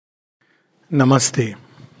Namaste.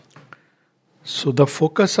 So, the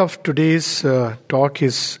focus of today's talk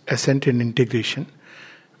is Ascent and Integration.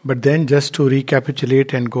 But then, just to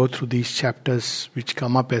recapitulate and go through these chapters which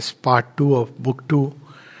come up as part 2 of book 2,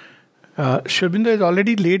 Sri Aurobindo has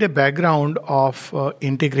already laid a background of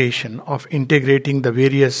integration, of integrating the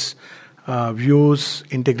various views,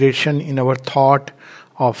 integration in our thought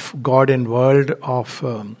of God and world, of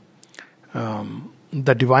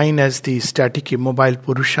the divine as the static immobile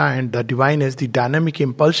Purusha and the divine as the dynamic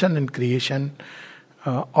impulsion and creation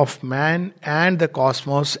of man and the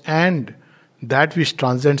cosmos and that which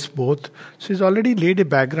transcends both. So he's already laid a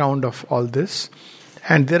background of all this.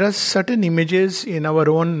 And there are certain images in our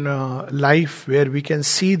own life where we can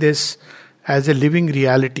see this as a living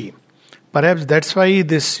reality. Perhaps that's why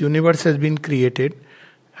this universe has been created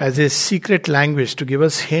as a secret language to give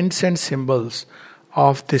us hints and symbols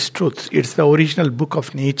of this truth. It's the original book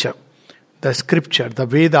of nature, the scripture, the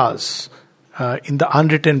Vedas, in the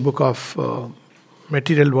unwritten book of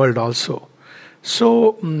material world also.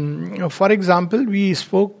 So, for example, we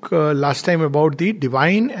spoke last time about the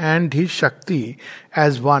divine and his Shakti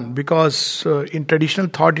as one, because in traditional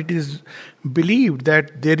thought it is believed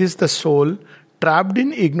that there is the soul trapped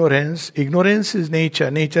in ignorance. Ignorance is nature.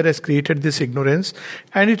 Nature has created this ignorance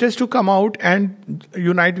and it has to come out and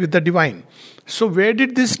unite with the divine. So where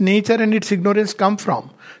did this nature and its ignorance come from?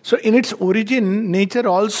 So in its origin, nature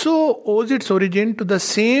also owes its origin to the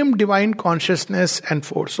same divine consciousness and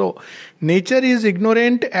force. So nature is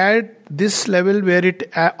ignorant at this level where it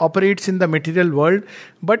operates in the material world,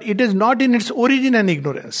 but it is not in its origin an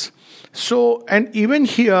ignorance. So, and even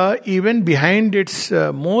here, even behind its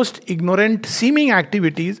most ignorant seeming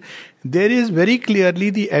activities, there is very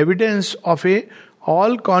clearly the evidence of a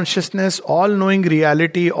all consciousness, all knowing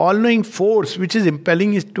reality, all knowing force which is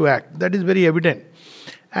impelling it to act. That is very evident.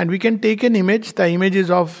 And we can take an image. The image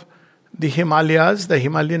is of the Himalayas, the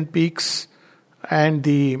Himalayan peaks, and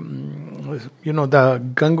the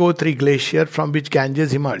Gangotri glacier from which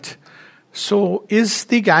Ganges emerged. So, is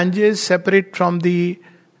the Ganges separate from the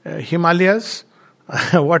Himalayas?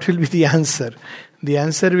 What will be the answer? The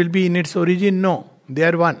answer will be in its origin, no. They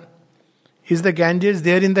are one. Is the Ganges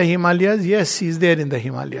there in the Himalayas? Yes, she is there in the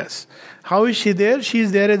Himalayas. How is she there? She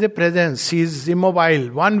is there as a presence. She is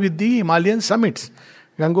immobile, one with the Himalayan summits,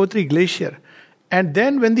 Gangotri glacier. And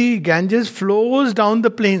then when the Ganges flows down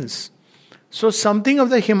the plains, so something of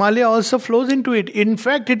the Himalaya also flows into it. In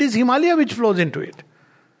fact, it is Himalaya which flows into it.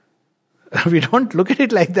 We don't look at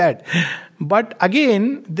it like that. But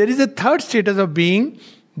again, there is a third status of being.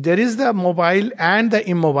 There is the mobile and the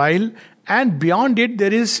immobile. And beyond it,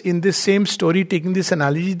 there is, in this same story, taking this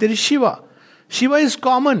analogy, there is Shiva. Shiva is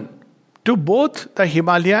common to both the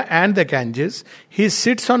Himalaya and the Ganges. He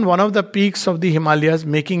sits on one of the peaks of the Himalayas,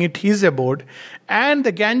 making it his abode. And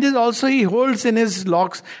the Ganges also he holds in his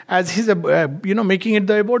locks as his, making it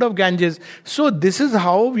the abode of Ganges. So this is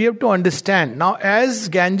how we have to understand. Now, as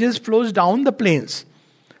Ganges flows down the plains,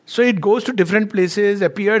 so it goes to different places,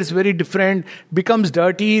 appears very different, becomes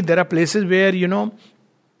dirty. There are places where,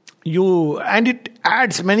 and it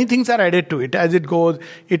adds, many things are added to it as it goes.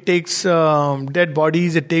 It takes dead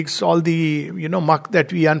bodies, it takes all the muck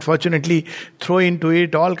that we unfortunately throw into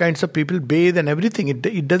it. All kinds of people bathe and everything.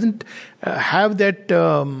 It doesn't have that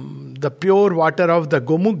the pure water of the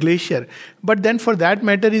Gomukh glacier. But then for that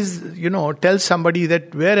matter is, tell somebody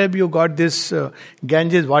that where have you got this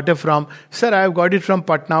Ganges water from? Sir, I have got it from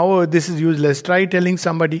Patna. Oh, this is useless. Try telling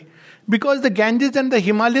somebody. Because the Ganges and the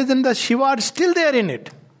Himalayas and the Shiva are still there in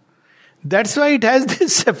it. That's why it has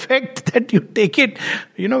this effect that you take it,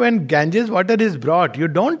 when Ganges water is brought, you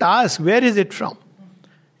don't ask where is it from.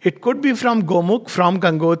 It could be from Gomukh, from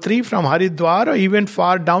Gangotri, from Haridwar, or even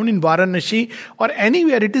far down in Varanasi or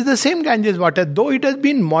anywhere. It is the same Ganges water, though it has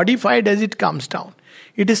been modified as it comes down.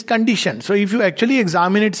 It is conditioned. So if you actually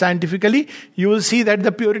examine it scientifically, you will see that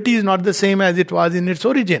the purity is not the same as it was in its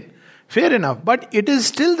origin. Fair enough, but it is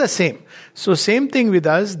still the same. So same thing with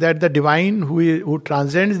us, that the divine who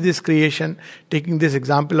transcends this creation, taking this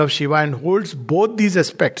example of Shiva and holds both these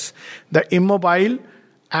aspects, the immobile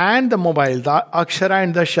and the mobile, the Akshara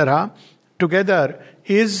and the Shara, together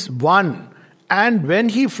is one. And when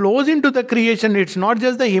he flows into the creation, it's not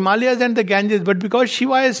just the Himalayas and the Ganges, but because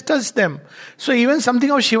Shiva has touched them. So even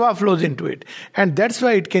something of Shiva flows into it. And that's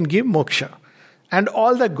why it can give moksha. And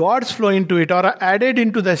all the gods flow into it or are added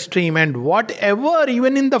into the stream. And whatever,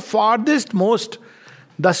 even in the farthest most,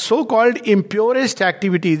 the so-called impurest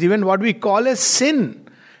activities, even what we call as sin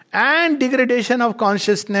and degradation of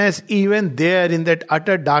consciousness, even there in that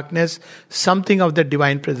utter darkness, something of the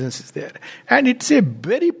divine presence is there. And it's a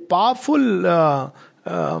very powerful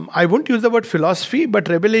I won't use the word philosophy, but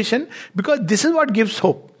revelation, because this is what gives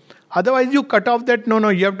hope. Otherwise, you cut off that, no,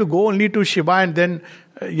 you have to go only to Shiva and then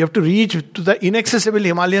you have to reach to the inaccessible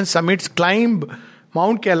Himalayan summits, climb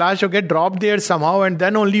Mount Kailash or get dropped there somehow, and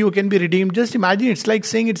then only you can be redeemed. Just imagine, it's like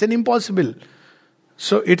saying it's an impossible.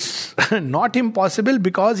 So it's not impossible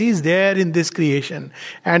because He's there in this creation.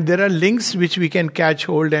 And there are links which we can catch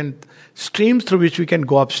hold and streams through which we can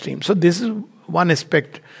go upstream. So this is one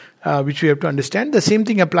aspect which we have to understand. The same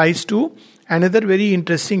thing applies to another very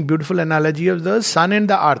interesting, beautiful analogy of the sun and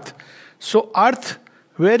the earth. So earth,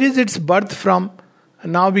 where is its birth from?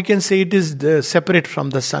 Now we can say it is separate from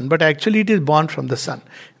the sun, but actually it is born from the sun.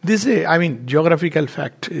 This is, geographical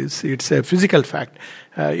fact. It's a physical fact.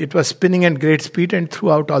 It was spinning at great speed and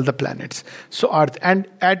throughout all the planets. So earth, and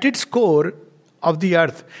at its core of the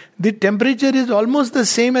earth, the temperature is almost the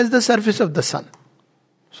same as the surface of the sun.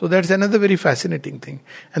 So that's another very fascinating thing.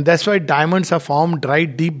 And that's why diamonds are formed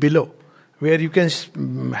right deep below, where you can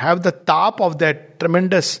have the top of that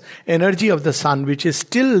tremendous energy of the sun, which is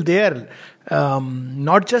still there,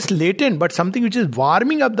 not just latent, but something which is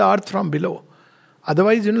warming up the earth from below.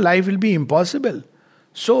 Otherwise, life will be impossible.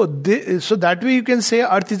 So that way you can say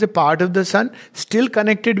earth is a part of the sun, still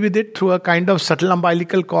connected with it through a kind of subtle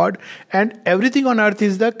umbilical cord, and everything on earth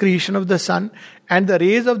is the creation of the sun. And the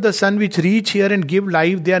rays of the sun which reach here and give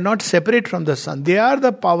life, they are not separate from the sun. They are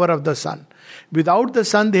the power of the sun. Without the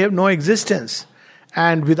sun, they have no existence.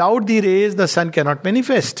 And without the rays, the sun cannot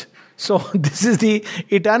manifest. So this is the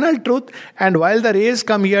eternal truth. And while the rays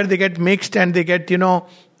come here, they get mixed and they get,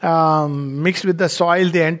 mixed with the soil.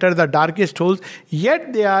 They enter the darkest holes.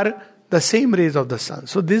 Yet they are the same rays of the sun.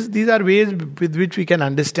 So these are ways with which we can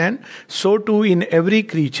understand. So too in every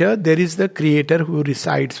creature, there is the Creator who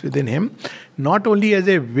resides within him. Not only as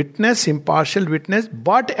a witness, impartial witness,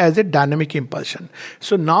 but as a dynamic impulsion.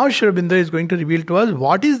 So now Sri Aurobindo is going to reveal to us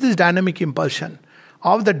what is this dynamic impulsion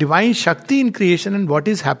of the divine Shakti in creation and what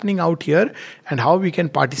is happening out here and how we can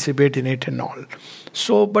participate in it and all.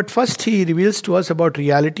 So, but first he reveals to us about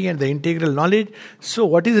reality and the integral knowledge. So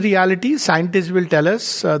what is reality? Scientists will tell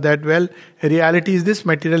us that, reality is this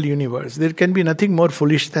material universe. There can be nothing more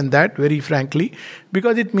foolish than that, very frankly,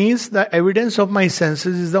 because it means the evidence of my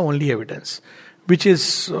senses is the only evidence, which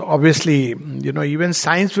is obviously, even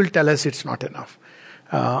science will tell us it's not enough.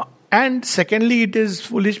 And secondly, it is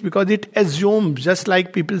foolish because it assumes, just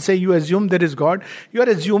like people say you assume there is God, you are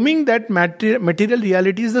assuming that material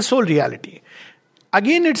reality is the sole reality.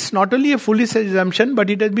 Again, it's not only a foolish assumption, but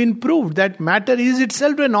it has been proved that matter is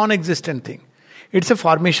itself a non-existent thing. It's a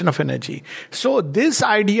formation of energy. So this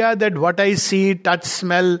idea that what I see, touch,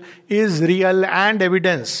 smell is real and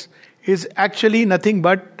evidence is actually nothing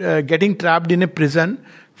but getting trapped in a prison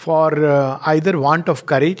for either want of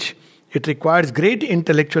courage. It requires great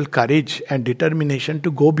intellectual courage and determination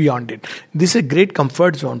to go beyond it. This is a great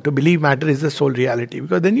comfort zone to believe matter is the sole reality,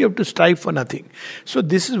 because then you have to strive for nothing. So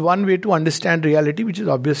this is one way to understand reality, which is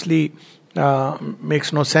obviously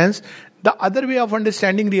makes no sense. The other way of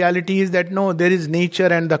understanding reality is that no, there is nature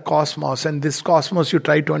and the cosmos, and this cosmos you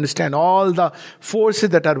try to understand all the forces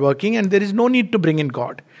that are working, and there is no need to bring in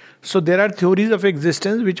God. So there are theories of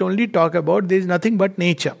existence which only talk about there is nothing but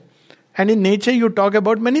nature. And in nature you talk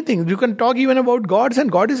about many things. You can talk even about gods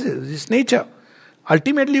and goddesses. It's nature.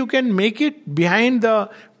 Ultimately you can make it behind the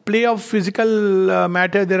play of physical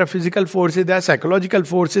matter. There are physical forces, there are psychological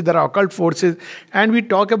forces, there are occult forces. And we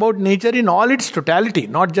talk about nature in all its totality,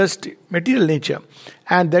 not just material nature.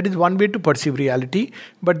 And that is one way to perceive reality.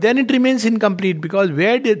 But then it remains incomplete, because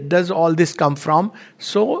where does all this come from?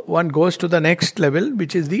 So one goes to the next level,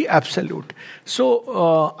 which is the absolute.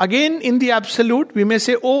 So again, in the absolute, we may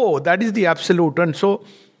say, oh, that is the absolute. And so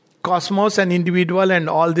cosmos and individual and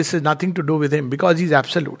all this is nothing to do with him because he's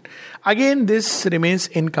absolute. Again, this remains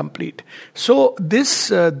incomplete. So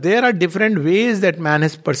there are different ways that man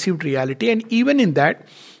has perceived reality, and even in that,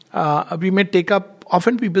 we may take up.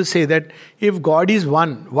 Often people say that if God is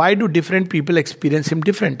one, why do different people experience him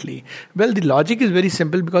differently? Well, the logic is very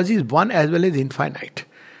simple, because he is one as well as infinite.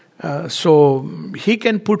 So he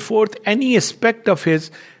can put forth any aspect of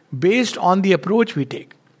his based on the approach we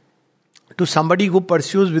take. To somebody who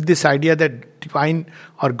pursues with this idea that divine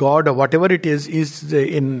or God or whatever it is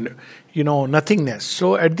in nothingness.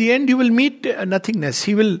 So at the end you will meet nothingness.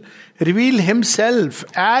 He will reveal himself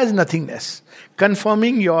as nothingness,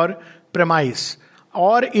 confirming your premise.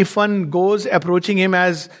 Or if one goes approaching him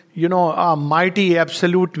as a mighty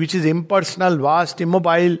absolute, which is impersonal, vast,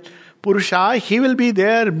 immobile Purusha, he will be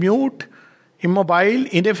there, mute, immobile,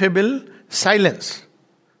 ineffable, silence.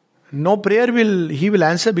 No prayer he will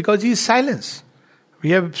answer, because he is silence. We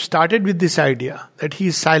have started with this idea that he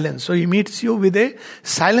is silent. So he meets you with a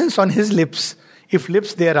silence on his lips, if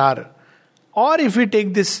lips there are. Or if we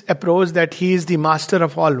take this approach that he is the master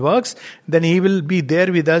of all works, then he will be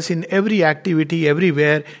there with us in every activity,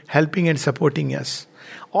 everywhere, helping and supporting us.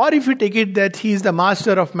 Or if we take it that he is the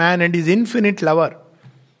master of man and is infinite lover,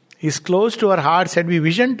 he is close to our hearts and we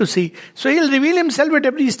vision to see. So he'll reveal himself at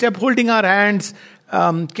every step, holding our hands,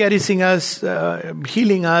 caressing us,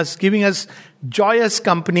 healing us, giving us joyous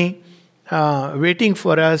company, waiting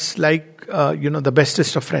for us like the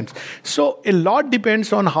bestest of friends. So a lot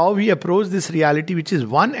depends on how we approach this reality, which is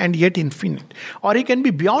one and yet infinite. Or he can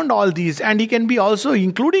be beyond all these, and he can be also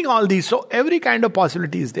including all these. So every kind of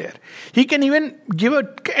possibility is there. He can even give an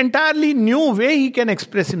entirely new way he can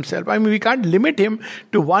express himself. I mean, we can't limit him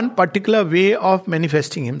to one particular way of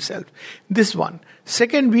manifesting himself. This one.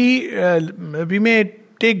 Second, we may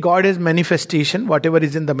take God as manifestation, whatever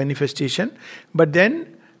is in the manifestation. But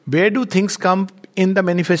then, where do things come in the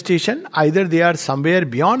manifestation? Either they are somewhere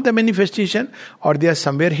beyond the manifestation, or they are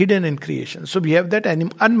somewhere hidden in creation. So we have that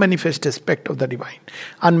unmanifest aspect of the divine.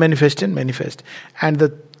 Unmanifest and manifest. And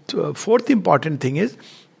the fourth important thing is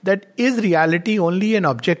that is reality only an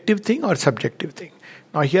objective thing or subjective thing?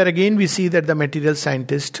 Now here again we see that the material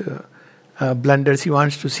scientist blunders. He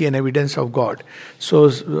wants to see an evidence of God. So,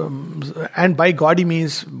 and by God he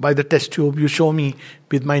means by the test tube, you show me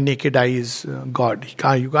with my naked eyes God.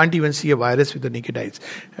 You can't even see a virus with the naked eyes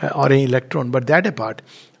or an electron, but that apart.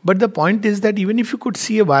 But the point is that even if you could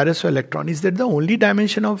see a virus or electron, is that the only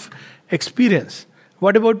dimension of experience?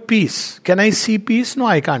 What about peace? Can I see peace? No,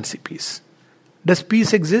 I can't see peace. Does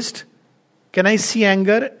peace exist? Can I see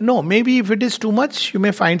anger? No. Maybe if it is too much, you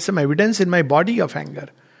may find some evidence in my body of anger.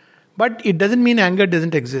 But it doesn't mean anger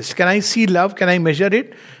doesn't exist. Can I see love? Can I measure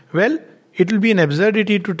it? Well, it will be an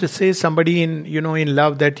absurdity to say somebody in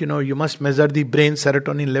love that you must measure the brain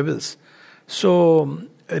serotonin levels. So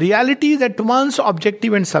reality is at once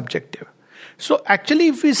objective and subjective. So actually,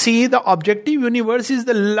 if we see, the objective universe is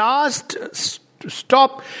the last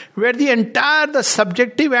stop where the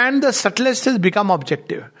subjective and the subtlest has become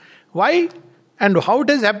objective. Why and how it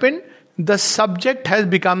has happened? The subject has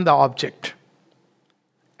become the object.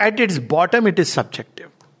 At its bottom, it is subjective.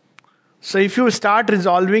 So if you start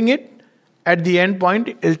resolving it, at the end point,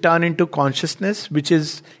 it will turn into consciousness, which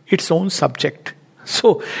is its own subject.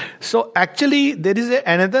 So actually, there is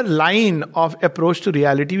another line of approach to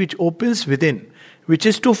reality which opens within, which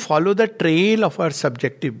is to follow the trail of our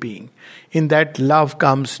subjective being. In that, love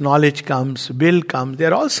comes, knowledge comes, will comes. They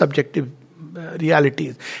are all subjective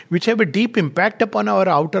realities which have a deep impact upon our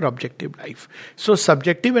outer objective life. So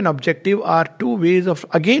subjective and objective are two ways of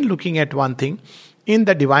again looking at one thing. In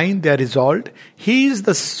the divine they are resolved. He is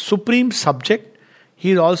the supreme subject.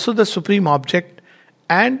 He is also the supreme object.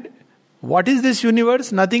 And what is this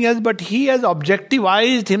universe? Nothing else but he has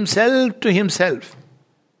objectivized himself to himself.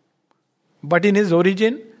 But in his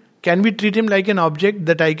origin, can we treat him like an object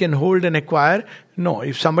that I can hold and acquire? No.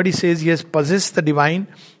 If somebody says he has possessed the divine,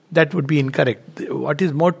 that would be incorrect. What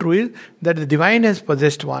is more true is that the divine has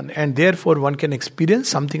possessed one, and therefore one can experience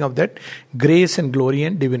something of that grace and glory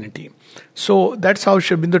and divinity. So that's how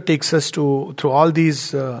Sri Aurobindo takes us through all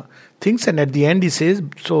these things, and at the end he says,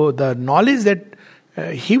 so the knowledge that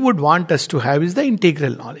he would want us to have is the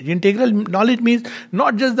integral knowledge. Integral knowledge means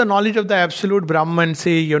not just the knowledge of the absolute Brahman,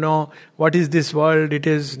 say, what is this world? It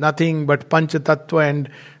is nothing but Pancha Tattva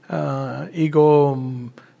and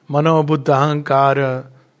ego, Mano, Buddha, Ahankara,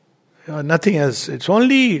 nothing else. It's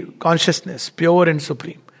only consciousness, pure and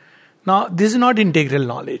supreme. Now, this is not integral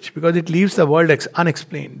knowledge because it leaves the world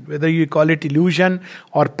unexplained. Whether you call it illusion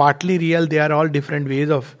or partly real, they are all different ways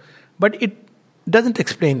of... But it doesn't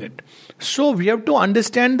explain it. So we have to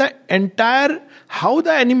understand the entire... how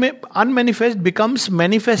the unmanifest becomes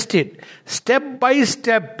manifested. Step by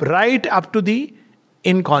step, right up to the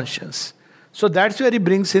inconscious. So that's where he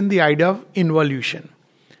brings in the idea of involution.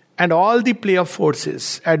 And all the play of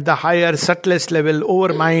forces at the higher, subtlest level,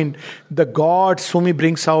 over mind, the gods whom he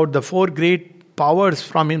brings out, the four great powers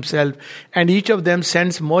from himself, and each of them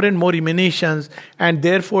sends more and more emanations, and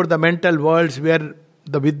therefore the mental worlds where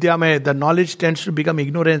the Vidyamaya, the knowledge tends to become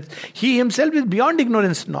ignorance. He himself is beyond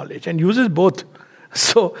ignorance knowledge and uses both.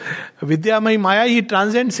 So, Vidyamaya Maya, he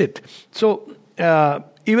transcends it. So,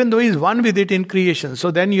 even though he is one with it in creation,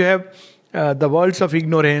 so then you have the worlds of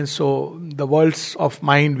ignorance, so the worlds of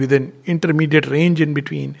mind with an intermediate range in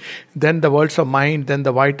between, then the worlds of mind, then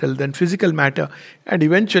the vital, then physical matter, and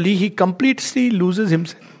eventually he completely loses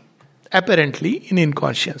himself, apparently, in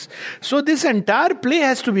inconscience. So this entire play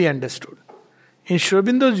has to be understood. In Sri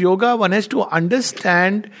Aurobindo's yoga, one has to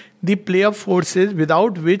understand the play of forces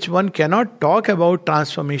without which one cannot talk about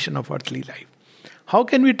transformation of earthly life. How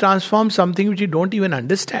can we transform something which we don't even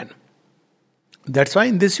understand? That's why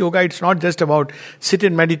in this yoga, it's not just about sit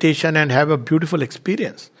in meditation and have a beautiful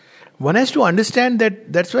experience. One has to understand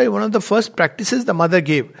that. That's why one of the first practices the mother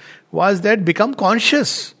gave was that become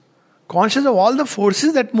conscious of all the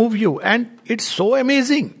forces that move you. And it's so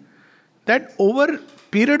amazing that over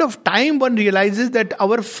period of time one realizes that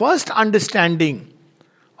our first understanding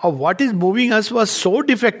of what is moving us was so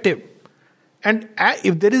defective. And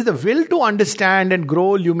if there is the will to understand and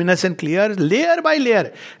grow luminous and clear, layer by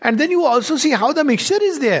layer, and then you also see how the mixture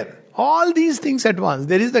is there. All these things at once.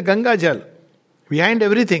 There is the Ganga Jal behind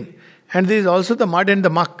everything. And there is also the mud and the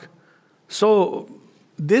muck. So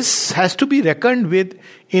this has to be reckoned with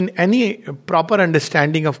in any proper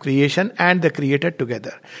understanding of creation and the Creator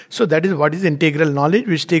together. So that is what is integral knowledge,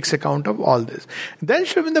 which takes account of all this. Then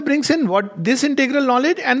Sri Aurobindo brings in what this integral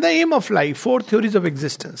knowledge and the aim of life, 4 theories of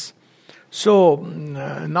existence. So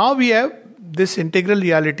now we have this integral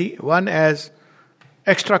reality, one as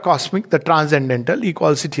extra cosmic, the transcendental. He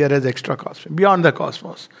calls it here as extra cosmic, beyond the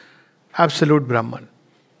cosmos, absolute Brahman.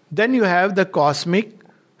 Then you have the cosmic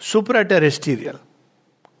supra-terrestrial.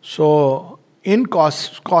 So in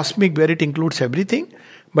cosmic, where it includes everything,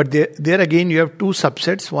 but there again you have 2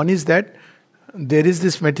 subsets. One is that there is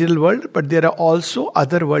this material world, but there are also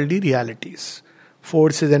otherworldly realities,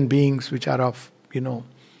 forces and beings which are of,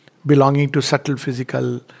 belonging to subtle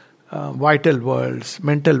physical, vital worlds,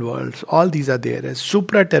 mental worlds. All these are there as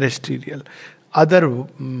supra-terrestrial, other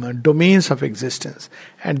domains of existence.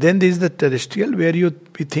 And then there is the terrestrial, where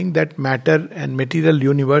we think that matter and material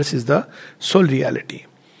universe is the sole reality.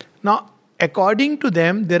 Now, according to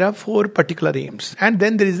them, there are 4 particular aims. And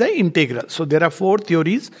then there is the integral. So there are 4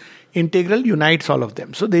 theories. Integral unites all of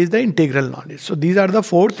them. So there is the integral knowledge. So these are the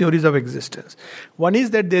 4 theories of existence. One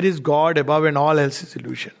is that there is God above and all else is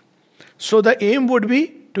illusion. So the aim would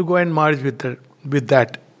be to go and merge with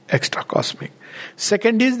that extra cosmic.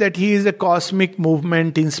 Second is that he is a cosmic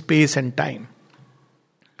movement in space and time.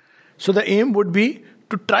 So the aim would be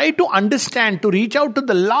to try to understand, to reach out to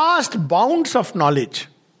the last bounds of knowledge.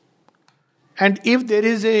 And if there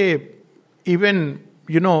is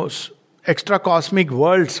extra cosmic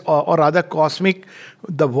worlds or rather cosmic,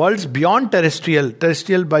 the worlds beyond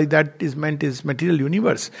terrestrial by that is meant is material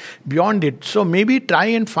universe, beyond it. So maybe try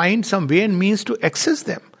and find some way and means to access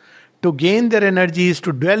them, to gain their energies,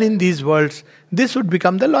 to dwell in these worlds. This would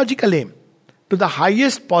become the logical aim, to the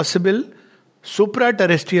highest possible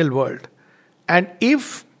supra-terrestrial world. And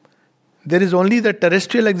if there is only the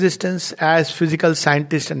terrestrial existence, as physical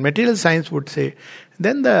scientists and material science would say,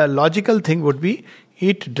 then the logical thing would be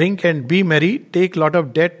eat, drink and be merry, take lot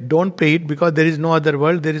of debt, don't pay it because there is no other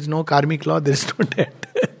world, there is no karmic law, there is no debt.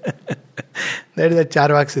 That is the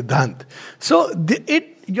Charvak Siddhant. So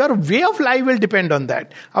your way of life will depend on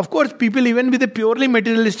that. Of course, people even with a purely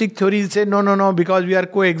materialistic theory say, no, because we are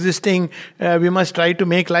coexisting, we must try to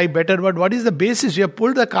make life better. But what is the basis? You have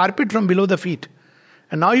pulled the carpet from below the feet.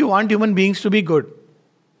 And now you want human beings to be good.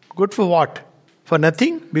 Good for what? For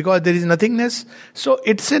nothing, because there is nothingness. So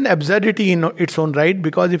it's an absurdity in its own right,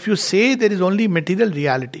 because if you say there is only material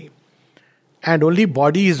reality and only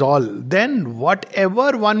body is all, then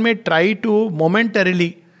whatever one may try to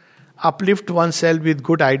momentarily uplift oneself with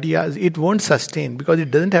good ideas, it won't sustain because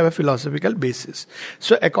it doesn't have a philosophical basis.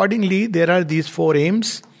 So accordingly, there are these 4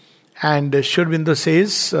 aims, and Sri Aurobindo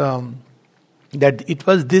says that it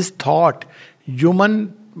was this thought,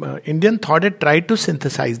 Indian thought had tried to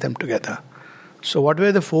synthesize them together. So what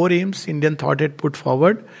were the 4 aims Indian thought had put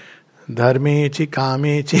forward? Dharme chi,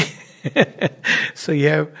 kame chi. So you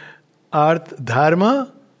have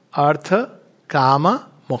dharma, artha, kama,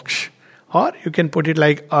 moksha. Or you can put it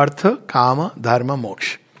like artha, kama, dharma,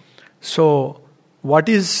 moksha. So what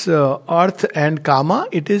is artha and kama?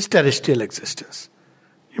 It is terrestrial existence.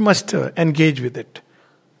 You must engage with it.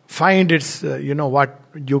 Find its, what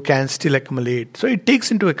you can still accumulate. So it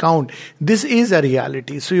takes into account, this is a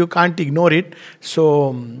reality, so you can't ignore it.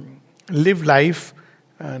 So live life,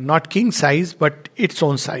 not king size, but its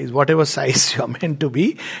own size, whatever size you are meant to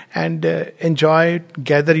be, and enjoy it,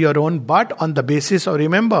 gather your own, but on the basis of,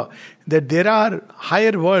 remember that there are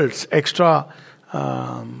higher worlds, extra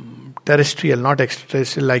terrestrial, not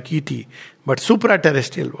extraterrestrial like ET, but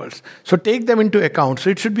supra-terrestrial worlds. So take them into account. So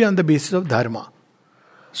it should be on the basis of dharma.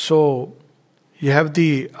 So you have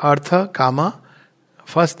the artha, kama.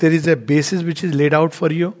 First there is a basis which is laid out for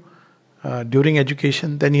you during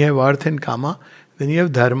education. Then you have artha and kama. Then you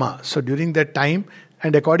have dharma. So during that time,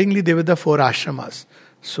 and accordingly there were the 4 ashramas.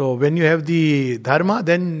 So when you have the dharma,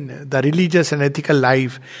 then the religious and ethical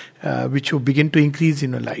life, which you begin to increase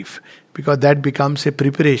in your life, because that becomes a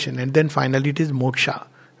preparation. And then finally it is moksha,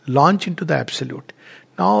 launch into the absolute.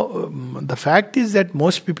 Now, the fact is that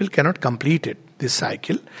most people cannot complete it, this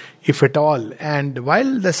cycle, if at all. And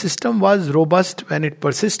while the system was robust when it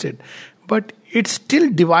persisted, but it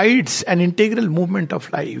still divides an integral movement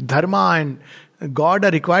of life. Dharma and God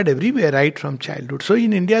are required everywhere, right from childhood. So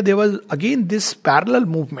in India, there was again this parallel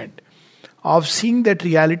movement of seeing that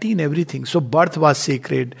reality in everything. So birth was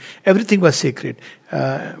sacred, everything was sacred.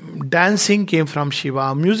 Dancing came from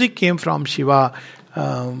Shiva, music came from Shiva,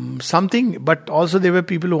 something, but also there were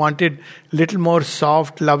people who wanted little more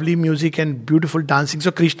soft, lovely music and beautiful dancing. So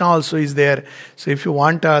Krishna also is there. So if you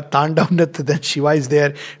want a Tandav Nritta, then Shiva is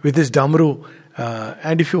there with his Damru.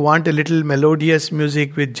 And if you want a little melodious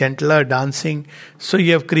music with gentler dancing, so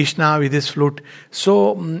you have Krishna with his flute.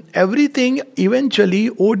 So everything eventually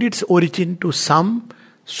owed its origin to some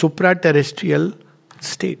supra-terrestrial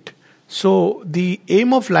state. So the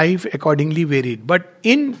aim of life accordingly varied. But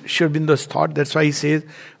in Sri Aurobindo's thought, that's why he says,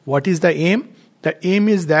 what is the aim? The aim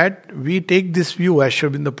is that we take this view, as Sri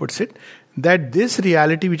Aurobindo puts it, that this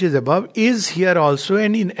reality which is above is here also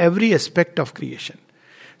and in every aspect of creation.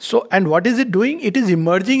 So, and what is it doing? It is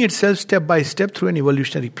emerging itself step by step through an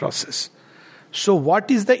evolutionary process. So what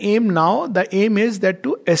is the aim now? The aim is that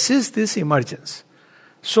to assist this emergence.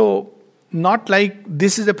 So, not like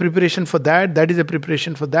this is a preparation for that, that is a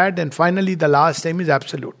preparation for that, and finally the last aim is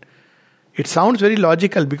absolute. It sounds very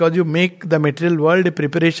logical because you make the material world a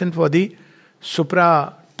preparation for the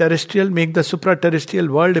supra-terrestrial, make the supra-terrestrial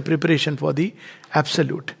world a preparation for the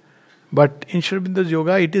absolute. But in Sri Aurobindo's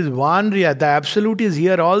yoga, it is one the absolute is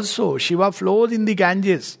here also. Shiva flows in the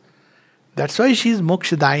Ganges. That's why she is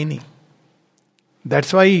Mokshadaini.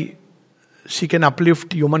 That's why she can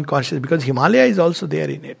uplift human consciousness, because Himalaya is also there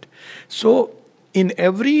in it. So, in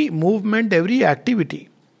every movement, every activity,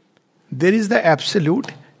 there is the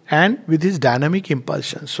absolute and with his dynamic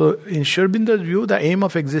impulsion. So, in Sri Aurobindo's view, the aim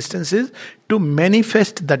of existence is to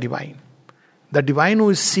manifest the divine. The divine who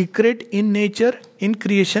is secret in nature, in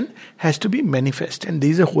creation, has to be manifest. And there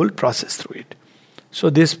is a whole process through it. So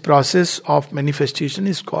this process of manifestation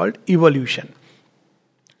is called evolution.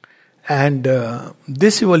 And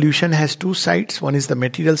this evolution has two sides. One is the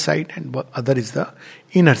material side and other is the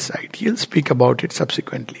inner side. He'll speak about it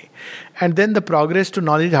subsequently. And then the progress to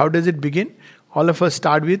knowledge, how does it begin? All of us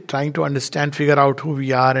start with trying to understand, figure out who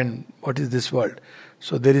we are and what is this world.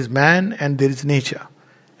 So there is man and there is nature.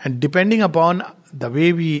 And depending upon the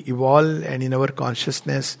way we evolve and in our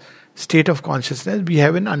consciousness, state of consciousness, we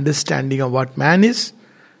have an understanding of what man is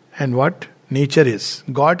and what nature is.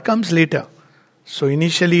 God comes later. So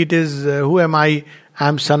initially it is, who am I? I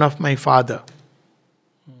am son of my father.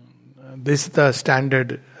 This is the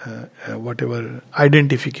standard,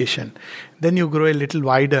 identification. Then you grow a little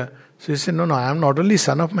wider. So you say, no, I am not only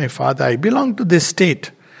son of my father, I belong to this state,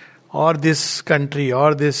 or this country,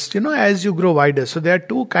 or this, as you grow wider. So there are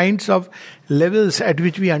two kinds of levels at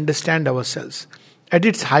which we understand ourselves. At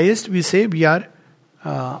its highest, we say we are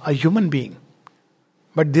a human being.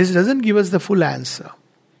 But this doesn't give us the full answer.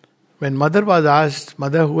 When mother was asked,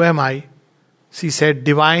 Mother, who am I? She said,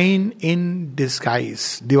 divine in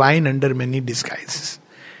disguise, divine under many disguises.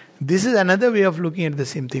 This is another way of looking at the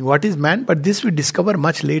same thing. What is man? But this we discover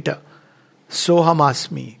much later. Soham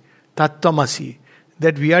asmi, tattvamasi.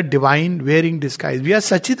 That we are divine wearing disguise. We are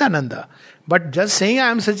Sachidananda. But just saying I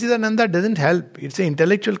am Sachidananda doesn't help. It's an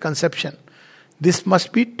intellectual conception. This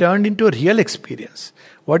must be turned into a real experience.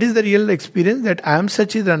 What is the real experience? That I am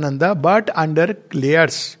Sachidananda but under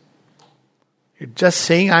layers. It's just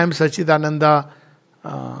saying I am Sachidananda,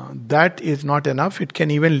 that is not enough. It can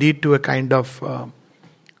even lead to a kind of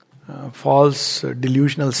false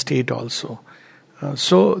delusional state also.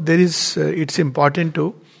 So there is, it's important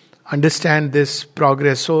to understand this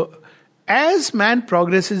progress. So as man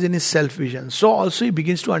progresses in his self-vision, so also he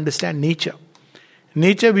begins to understand nature.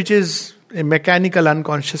 Nature, which is a mechanical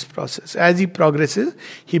unconscious process. As he progresses,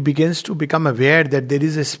 he begins to become aware that there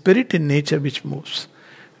is a spirit in nature which moves.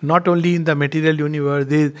 Not only in the material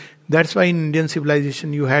universe. That's why in Indian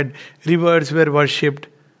civilization you had rivers were worshipped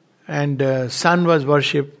and sun was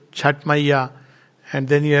worshipped, Chhat Maiya. And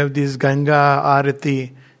then you have this Ganga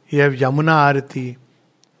Arati, you have Yamuna Arati.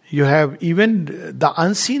 You have even the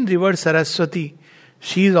unseen river Saraswati.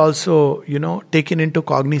 She is also, taken into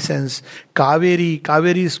cognizance.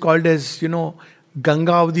 Kaveri is called as,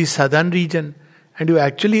 Ganga of the southern region. And you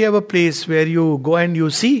actually have a place where you go and you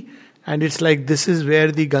see. And it's like this is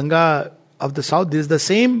where the Ganga of the south, this is the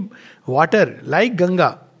same water like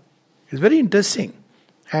Ganga. It's very interesting.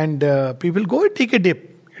 And people go and take a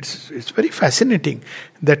dip. It's very fascinating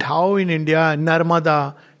that how in India,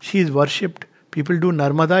 Narmada, she is worshipped. People do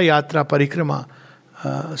Narmada Yatra Parikrama.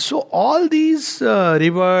 So all these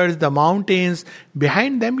rivers, the mountains,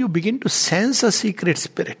 behind them you begin to sense a secret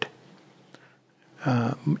spirit.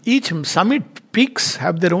 Each summit peaks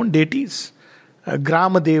have their own deities.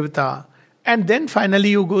 Grama Devata. And then finally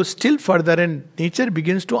you go still further and nature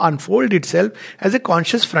begins to unfold itself as a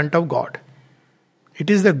conscious front of God. It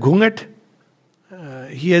is the ghungat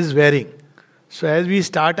he is wearing. So as we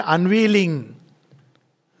start unveiling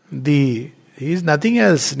he is nothing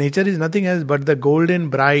else, nature is nothing else but the golden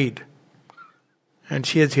bride. And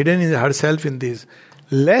she has hidden herself in this.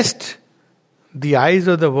 Lest the eyes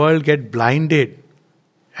of the world get blinded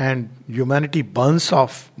and humanity burns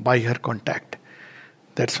off by her contact.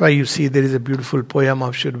 That's why you see there is a beautiful poem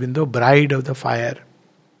of Sri Aurobindo, Bride of the Fire.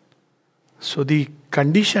 So the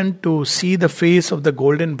condition to see the face of the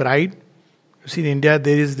golden bride, you see in India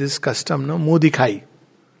there is this custom, no? Muh dikhai.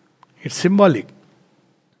 It's symbolic.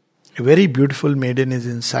 A very beautiful maiden is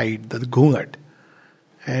inside, the ghungat.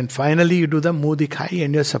 And finally you do the muh dikhai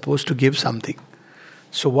and you're supposed to give something.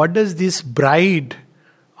 So what does this bride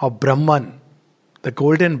of Brahman, the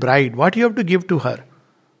golden bride, what you have to give to her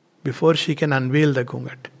before she can unveil the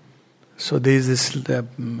ghungat? So there is this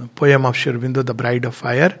poem of Sri Aurobindo, The Bride of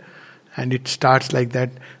Fire, and it starts like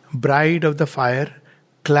that. Bride of the fire,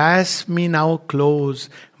 clasp me now close,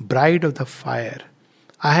 bride of the fire.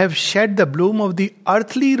 I have shed the bloom of the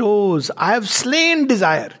earthly rose, I have slain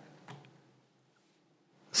desire.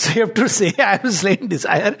 So you have to say, I have slain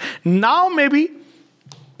desire. Now maybe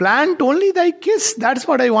plant only thy kiss. That's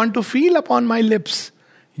what I want to feel upon my lips.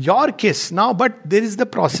 Your kiss. Now, but there is the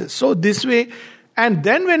process. So this way, and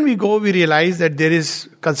then when we go, we realize that there is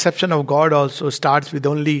conception of God also starts with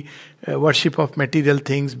only worship of material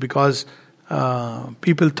things, because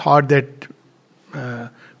people thought that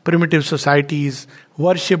primitive societies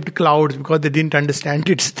worshipped clouds because they didn't understand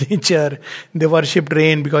its nature. They worshipped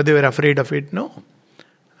rain because they were afraid of it. No.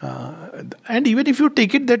 And even if you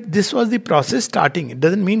take it that this was the process starting, it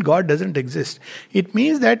doesn't mean God doesn't exist. It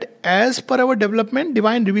means that as per our development,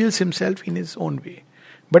 divine reveals himself in his own way.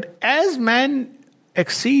 But as man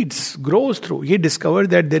exceeds, grows through, he discovers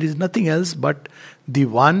that there is nothing else but the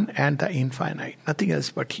one and the infinite. Nothing else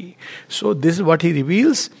but he. So this is what he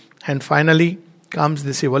reveals, and finally comes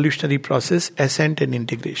this evolutionary process, ascent and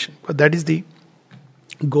integration. But that is the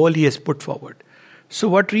goal he has put forward. So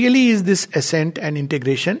what really is this ascent and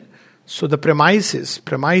integration? So the premise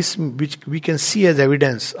which we can see as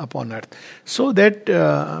evidence upon earth. So that,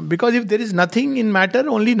 because if there is nothing in matter,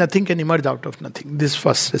 only nothing can emerge out of nothing. This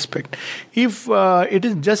first respect. If it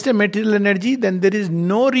is just a material energy, then there is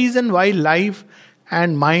no reason why life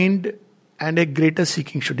and mind and a greater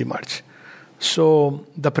seeking should emerge. So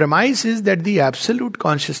the premise is that the absolute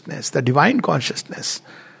consciousness, the divine consciousness,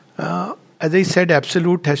 as I said,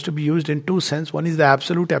 absolute has to be used in two senses. One is the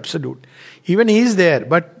absolute. Even he is there,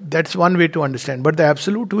 but that's one way to understand. But the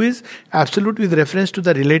absolute, who is absolute with reference to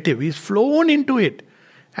the relative, he is flown into it.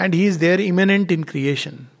 And he is there immanent in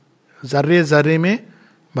creation. Zarre zarre mein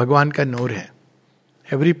Bhagwan ka noor hai.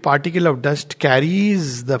 Every particle of dust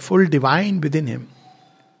carries the full divine within him.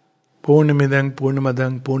 Purnamidang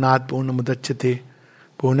purnamadang purnat purnamudachyate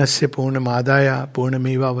Purnasya Purnamadaya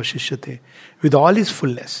Purnameva Vashishyate. With all his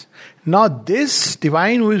fullness. Now this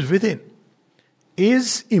divine who is within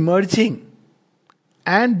is emerging.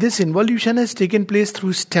 And this involution has taken place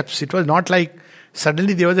through steps. It was not like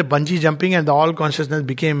suddenly there was a bungee jumping and the all consciousness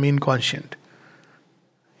became inconscient.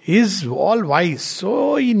 He is all wise.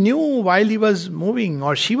 So he knew while he was moving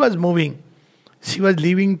or she was moving, she was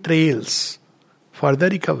leaving trails for the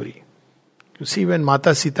recovery. You see, when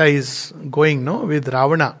Mata Sita is going with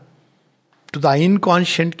Ravana to the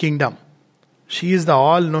inconscient kingdom, she is the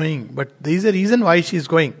all-knowing, but there is a reason why she is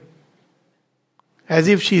going. As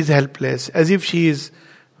if she is helpless, as if she is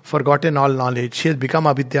forgotten all knowledge, she has become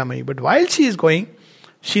avidyamayi. But while she is going,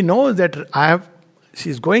 she knows that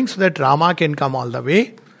she is going so that Rama can come all the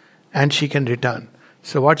way and she can return.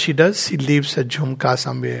 So what she does, she leaves a jhumka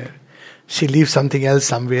somewhere, she leaves something else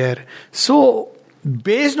somewhere. So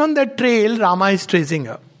based on that trail, Rama is tracing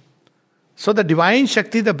her. So the divine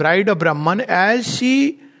Shakti, the bride of Brahman, as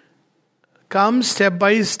she comes step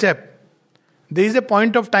by step, there is a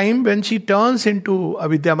point of time when she turns into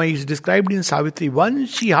Avidyamayi. It's described in Savitri. Once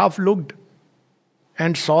she half looked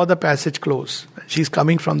and saw the passage close. She's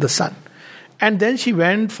coming from the sun. And then she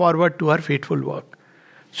went forward to her fateful work.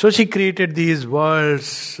 So she created these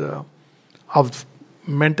worlds of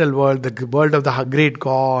mental world, the world of the great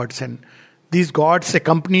gods, and these gods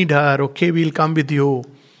accompanied her. Okay, we'll come with you.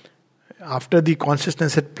 After the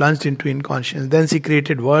consciousness had plunged into inconscience, then she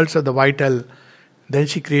created worlds of the vital, then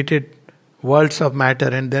she created worlds of matter,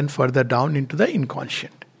 and then further down into the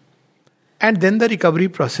inconscient. And then the recovery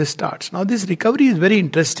process starts. Now this recovery is very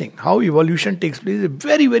interesting. How evolution takes place is a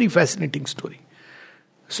very, very fascinating story.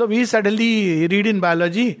 So we suddenly read in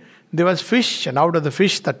biology, there was fish, and out of the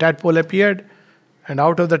fish the tadpole appeared, and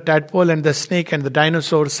out of the tadpole and the snake and the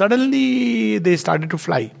dinosaur, suddenly they started to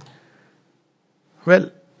fly.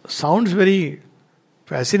 Well, sounds very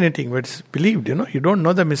fascinating, but it's believed, you don't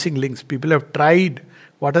know the missing links. People have tried,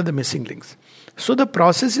 what are the missing links? So the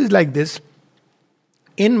process is like this.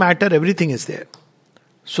 In matter, everything is there.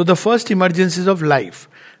 So the first emergence is of life.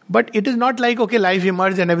 But it is not like, okay, life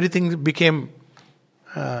emerged and everything became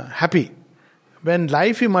happy. When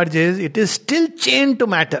life emerges, it is still chained to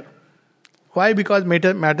matter. Why? Because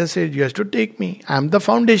matter says, you have to take me. I am the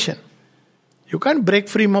foundation. You can't break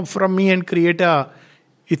free from me and create a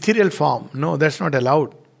ethereal form. No, that's not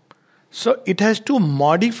allowed. So it has to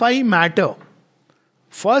modify matter.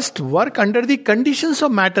 First, work under the conditions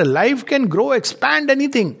of matter. Life can grow, expand,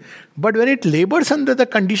 anything. But when it labors under the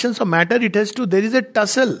conditions of matter, there is a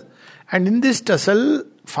tussle. And in this tussle,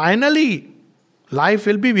 finally, life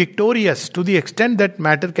will be victorious to the extent that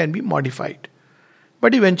matter can be modified.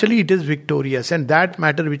 But eventually it is victorious, and that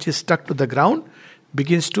matter which is stuck to the ground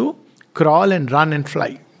begins to crawl and run and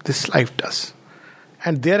fly. This life does.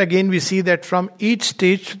 And there again we see that from each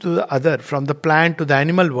stage to the other, from the plant to the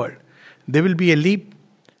animal world, there will be a leap.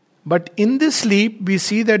 But in this leap, we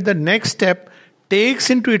see that the next step takes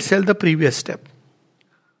into itself the previous step.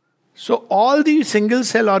 So all the single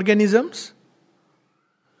cell organisms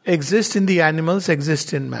exist in the animals,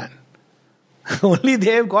 exist in man. Only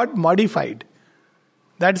they have got modified.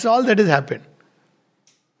 That's all that has happened.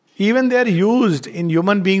 Even they are used in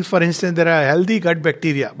human beings, for instance, there are healthy gut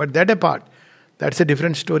bacteria, but that apart, that's a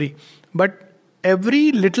different story. But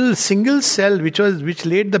every little single cell which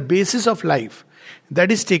laid the basis of life,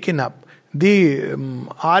 that is taken up. The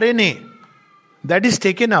RNA, that is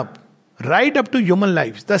taken up, right up to human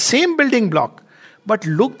lives. The same building block. But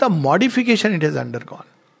look the modification it has undergone.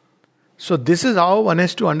 So this is how one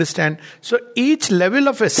has to understand. So each level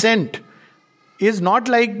of ascent is not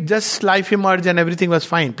like just life emerged and everything was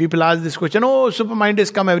fine. People ask this question, supermind has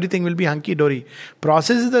come, everything will be hunky-dory.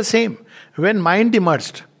 Process is the same. When mind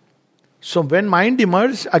emerged. So when mind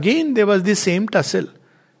emerged, again there was the same tussle.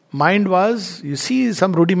 Mind was, you see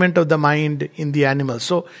some rudiment of the mind in the animal.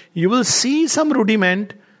 So you will see some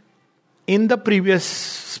rudiment in the previous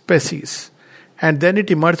species. And then it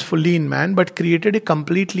emerged fully in man, but created a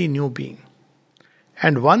completely new being.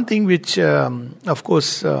 And one thing which, of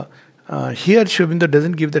course, here Sri Aurobindo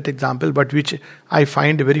doesn't give that example, but which I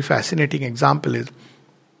find a very fascinating example is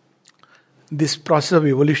this process of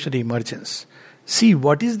evolutionary emergence. See,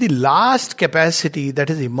 what is the last capacity that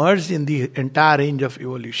has emerged in the entire range of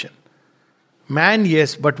evolution? Man,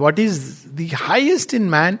 yes, but what is the highest in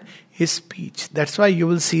man is speech. That's why you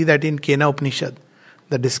will see that in Kena Upanishad,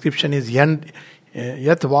 the description is Yat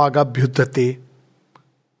Vagabhyudhate,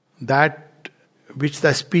 that which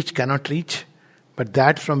the speech cannot reach, but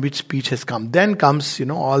that from which speech has come. Then comes,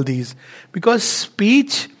 all these. Because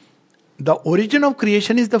speech, the origin of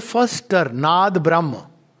creation is the first stir, Nad Brahma.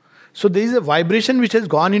 So there is a vibration which has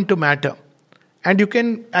gone into matter. And you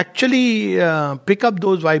can actually pick up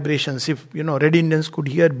those vibrations. If, Red Indians could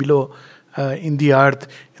hear below in the earth,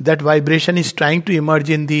 that vibration is trying to emerge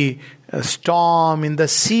in the storm, in the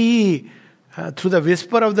sea, through the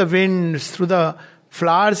whisper of the winds, through the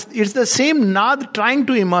flowers. It's the same nad trying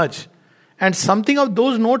to emerge. And something of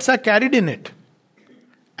those notes are carried in it.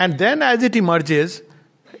 And then as it emerges,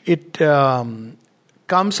 it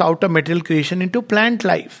comes out of material creation into plant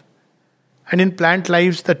life. And in plant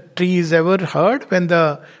lives, the tree is ever heard when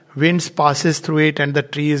the winds passes through it and the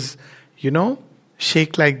trees,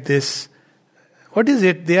 shake like this. What is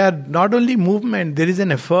it? They are not only movement, there is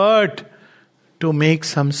an effort to make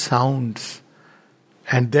some sounds.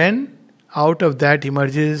 And then out of that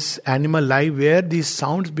emerges animal life where these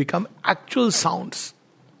sounds become actual sounds.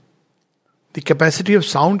 The capacity of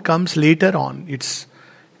sound comes later on. It's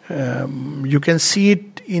you can see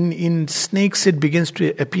it in snakes, it begins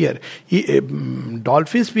to appear.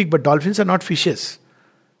 Dolphins speak, but dolphins are not fishes.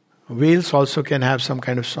 Whales also can have some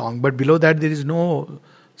kind of song, but below that there is no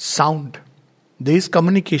sound. There is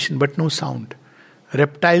communication, but no sound.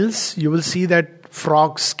 Reptiles, you will see that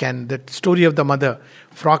frogs can, that story of the mother,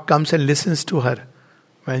 frog comes and listens to her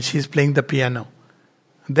when she is playing the piano.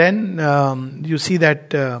 Then you see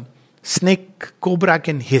that snake, cobra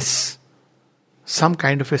can hiss. Some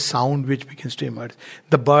kind of a sound which begins to emerge.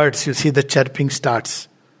 The birds, you see the chirping starts.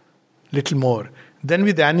 Little more. Then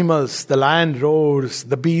with animals, the lion roars,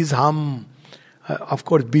 the bees hum. Of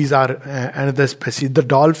course, bees are another species. The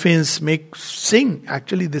dolphins sing.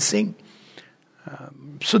 Actually, they sing.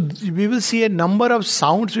 So we will see a number of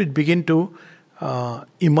sounds which begin to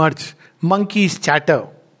emerge. Monkeys chatter.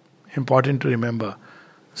 Important to remember.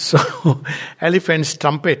 So elephants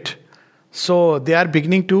trumpet. So they are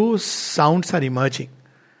beginning to, sounds are emerging.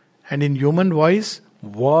 And in human voice,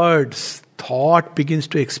 words, thought begins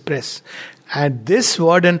to express. And this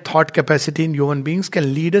word and thought capacity in human beings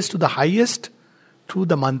can lead us to the highest through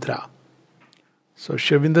the mantra. So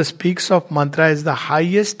Sri Aurobindo speaks of mantra as the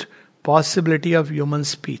highest possibility of human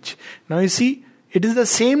speech. Now you see, it is the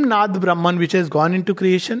same Nad Brahman which has gone into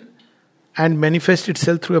creation and manifests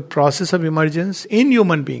itself through a process of emergence in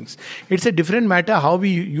human beings. It's a different matter how we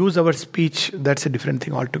use our speech. That's a different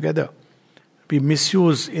thing altogether. We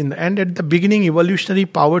misuse and at the beginning evolutionary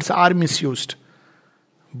powers are misused.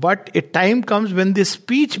 But a time comes when this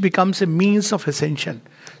speech becomes a means of ascension.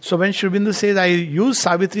 So when Sri Aurobindo says, I use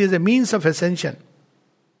Savitri as a means of ascension,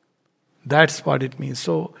 that's what it means.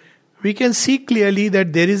 So we can see clearly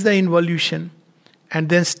that there is the involution and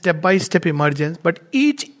then step by step emergence. But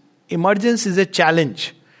each emergence is a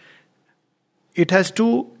challenge. It has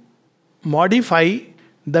to modify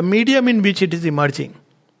the medium in which it is emerging.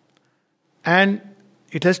 And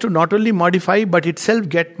it has to not only modify but itself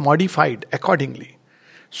get modified accordingly.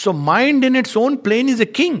 So mind in its own plane is a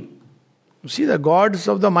king. You see, the gods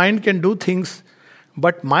of the mind can do things,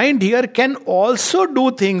 but mind here can also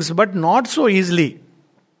do things, but not so easily.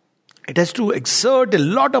 It has to exert a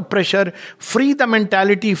lot of pressure, free the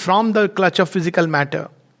mentality from the clutch of physical matter.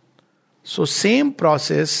 So same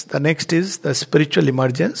process, the next is the spiritual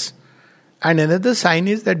emergence. And another sign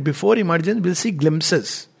is that before emergence, we'll see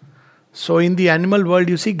glimpses. So in the animal world,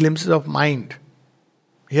 you see glimpses of mind.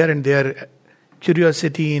 Here and there,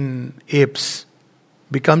 curiosity in apes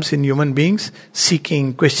becomes in human beings,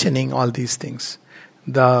 seeking, questioning, all these things.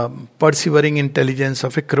 The persevering intelligence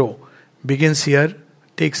of a crow begins here,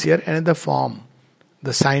 takes here another form.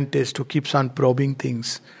 The scientist who keeps on probing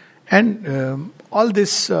things. And all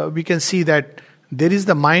this, we can see that there is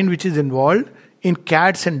the mind which is involved in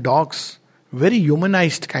cats and dogs. Very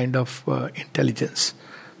humanized kind of intelligence.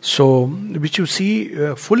 So, which you see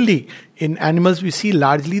fully in animals, we see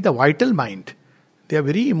largely the vital mind. They are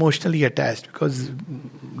very emotionally attached because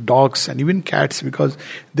dogs and even cats, because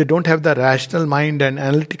they don't have the rational mind and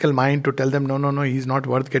analytical mind to tell them, no, he's not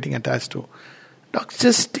worth getting attached to. Dogs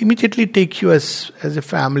just immediately take you as a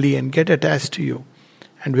family and get attached to you.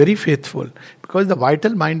 And very faithful because the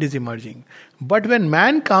vital mind is emerging. But when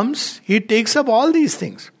man comes, he takes up all these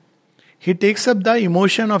things. He takes up the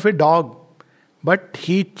emotion of a dog, but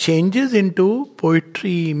he changes into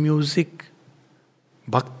poetry, music,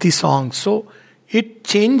 bhakti songs. So it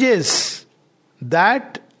changes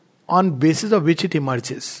that on basis of which it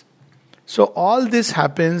emerges. So all this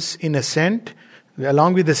happens in ascent.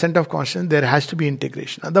 Along with ascent of consciousness, there has to be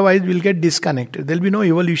integration. Otherwise, we'll get disconnected. There will be no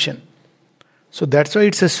evolution. So that's why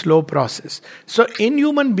it's a slow process. So in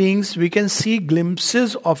human beings, we can see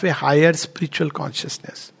glimpses of a higher spiritual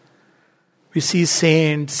consciousness. We see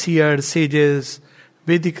saints, seers, sages,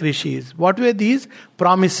 Vedic rishis. What were these?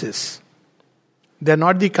 Promises. They are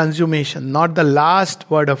not the consummation, not the last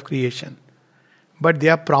word of creation. But they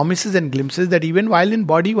are promises and glimpses that even while in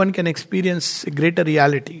body, one can experience a greater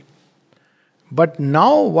reality. But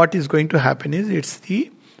now what is going to happen is,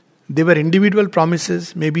 they were individual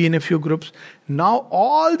promises, maybe in a few groups. Now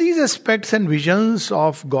all these aspects and visions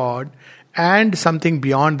of God and something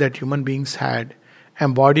beyond that human beings had,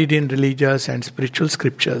 embodied in religious and spiritual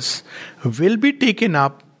scriptures, will be taken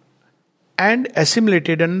up and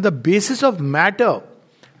assimilated on the basis of matter.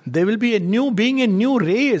 There will be a new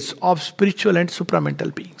race of spiritual and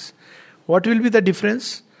supramental beings. What will be the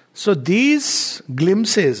difference? So these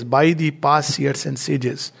glimpses by the past seers and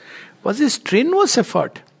sages was a strenuous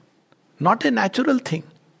effort. Not a natural thing.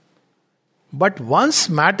 But once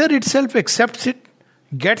matter itself accepts it,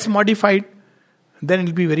 gets modified, then it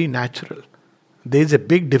will be very natural. There is a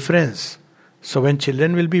big difference. So when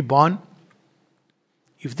children will be born,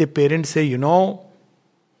 if the parents say, Hamara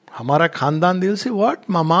Khandan, they will say, what,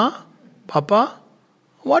 Mama, Papa?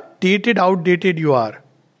 What outdated you are.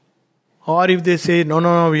 Or if they say,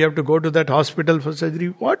 no, we have to go to that hospital for surgery.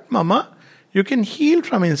 What, Mama? You can heal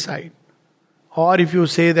from inside. Or if you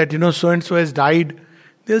say that, so-and-so has died,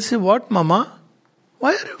 they'll say, what, Mama?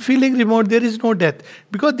 Why are you feeling remote? There is no death.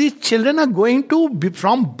 Because these children are going to,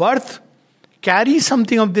 from birth, carry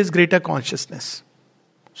something of this greater consciousness.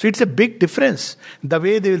 So it's a big difference. The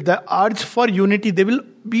way the urge for unity, they will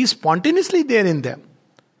be spontaneously there in them.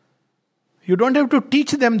 You don't have to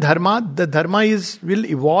teach them dharma. The dharma will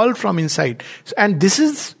evolve from inside. And this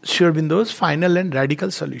is Sri Aurobindo's final and radical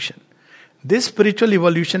solution. This spiritual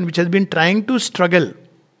evolution which has been trying to struggle,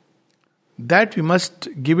 that we must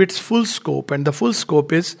give its full scope. And the full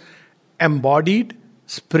scope is embodied,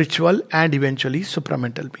 spiritual and eventually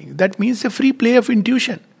supramental being. That means a free play of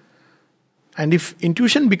intuition. And if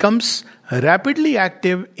intuition becomes rapidly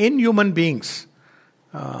active in human beings,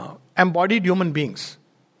 embodied human beings,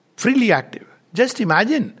 freely active. Just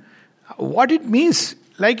imagine what it means.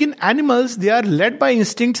 Like in animals, they are led by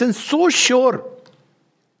instincts and so sure.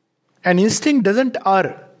 An instinct doesn't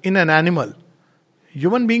err in an animal.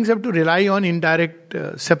 Human beings have to rely on indirect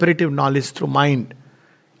separative knowledge through mind.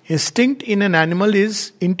 Instinct in an animal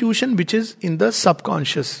is intuition which is in the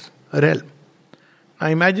subconscious realm. Now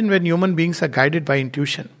imagine when human beings are guided by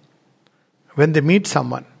intuition. When they meet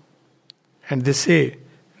someone and they say,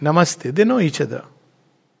 Namaste, they know each other.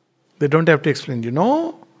 They don't have to explain, you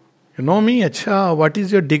know me, acha, what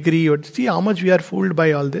is your degree? See how much we are fooled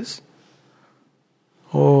by all this.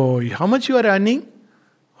 Oh, how much you are earning?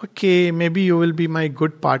 Okay, maybe you will be my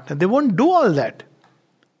good partner. They won't do all that.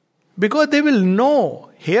 Because they will know,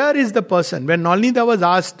 here is the person. When Nalnida was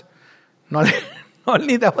asked,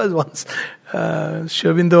 Nalnida was once,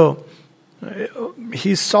 Sri Aurobindo,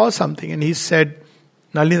 he saw something and he said,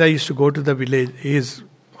 Nalnida used to go to the village, his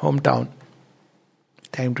hometown,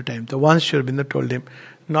 time to time. So once Sri Aurobindo told him,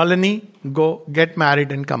 Nalini, go get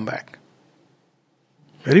married and come back.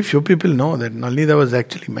 Very few people know that Nalnida was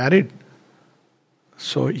actually married.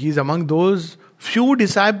 So he is among those few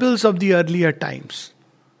disciples of the earlier times.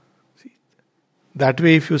 See, that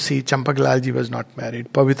way if you see, Champaklalji was not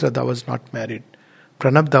married, Pavitrada was not married,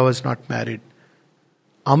 Pranabda was not married,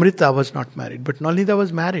 Amrita was not married, but Nalnida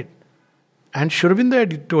was married. And Sri Aurobindo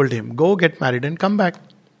had told him, go get married and come back.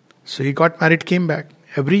 So he got married, came back.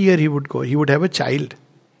 Every year he would go. He would have a child.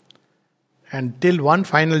 And till one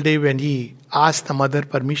final day when he asked the mother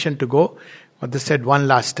permission to go, mother said, one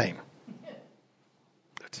last time.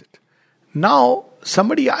 That's it. Now,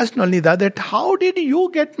 somebody asked Nalnida that, how did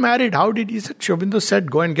you get married? How did he said? Sri Aurobindo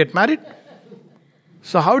said, go and get married.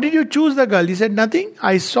 So how did you choose the girl? He said, nothing.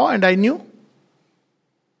 I saw and I knew.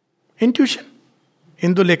 Intuition.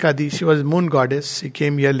 Indulekadi, she was moon goddess. She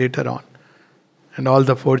came here later on. And all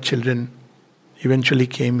the 4 children eventually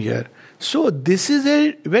came here. So this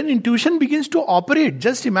is when intuition begins to operate.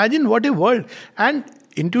 Just imagine what a world. And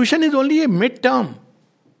intuition is only a mid-term.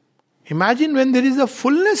 Imagine when there is a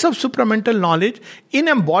fullness of supramental knowledge in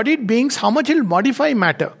embodied beings, how much it will modify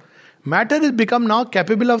matter. Matter has become now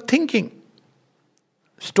capable of thinking.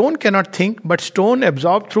 Stone cannot think, but stone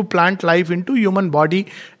absorbed through plant life into human body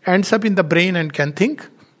ends up in the brain and can think.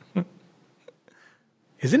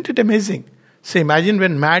 Isn't it amazing? So imagine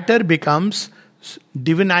when matter becomes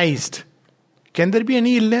divinized. Can there be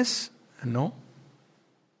any illness? No.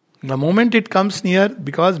 The moment it comes near,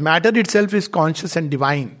 because matter itself is conscious and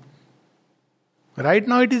divine. Right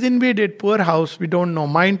now it is invaded, poor house, we don't know.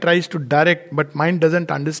 Mind tries to direct, but mind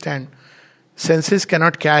doesn't understand. Senses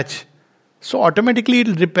cannot catch. So automatically it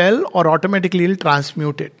will repel or automatically it will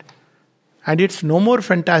transmute it. And it's no more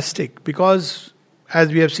fantastic because, as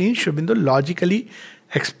we have seen, Sri Aurobindo logically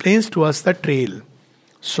explains to us the trail.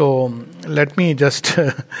 So let me just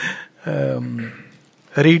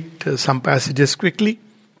read some passages quickly.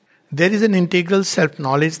 There is an integral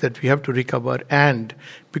self-knowledge that we have to recover, and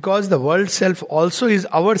because the world self also is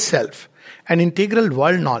our self, an integral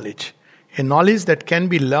world knowledge, a knowledge that can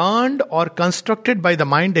be learned or constructed by the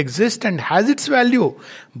mind exists and has its value,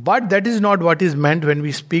 but that is not what is meant when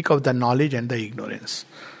we speak of the knowledge and the ignorance.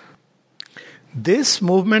 This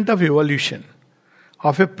movement of evolution,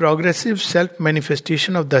 of a progressive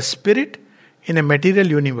self-manifestation of the spirit in a material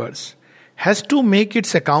universe, has to make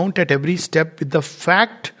its account at every step with the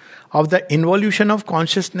fact of the involution of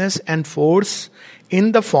consciousness and force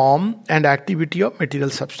in the form and activity of material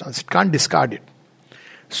substance. It can't discard it.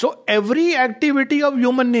 So every activity of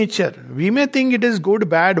human nature, we may think it is good,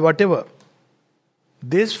 bad, whatever,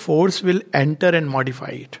 this force will enter and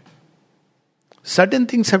modify it. Certain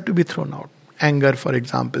things have to be thrown out. Anger, for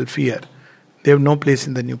example, fear. They have no place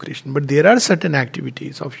in the new creation. But there are certain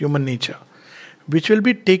activities of human nature which will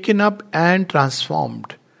be taken up and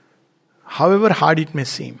transformed, however hard it may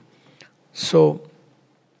seem. So,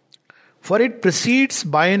 for it proceeds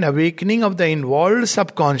by an awakening of the involved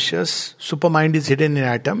subconscious. Supermind is hidden in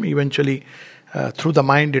atom. Eventually, through the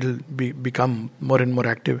mind, it will become more and more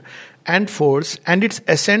active. And force, and its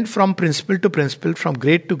ascent from principle to principle, from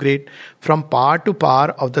grade to grade, from power to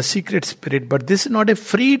power of the secret spirit. But this is not a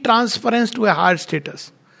free transference to a higher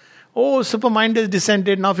status. Oh, supermind has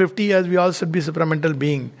descended, now 50 years we all should be supramental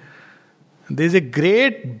being. There's a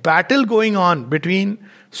great battle going on between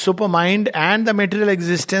supermind and the material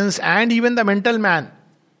existence and even the mental man.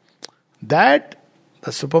 That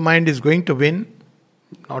the supermind is going to win,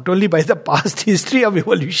 not only by the past history of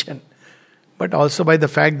evolution, but also by the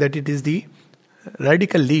fact that it is the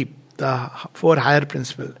radical leap, the four higher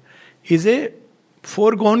principle, is a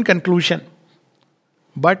foregone conclusion.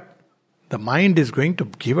 But the mind is going to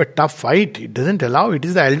give a tough fight. It doesn't allow. It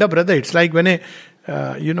is the elder brother. It's like when a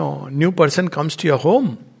new person comes to your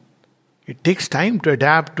home. It takes time to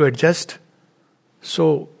adapt, to adjust.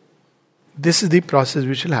 So this is the process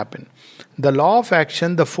which will happen. The law of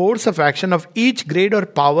action, the force of action of each grade or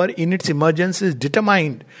power in its emergence is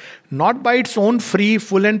determined not by its own free,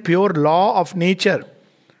 full and pure law of nature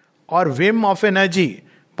or whim of energy,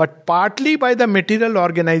 but partly by the material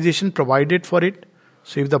organization provided for it.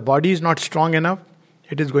 So if the body is not strong enough,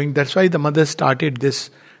 it is going. That's why the mother started this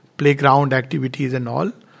playground activities and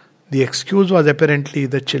all. The excuse was apparently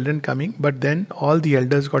the children coming, but then all the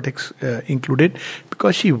elders got included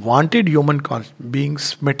because she wanted human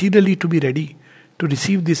beings materially to be ready to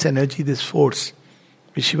receive this energy, this force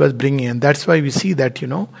which she was bringing. And that's why we see that,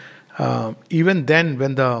 even then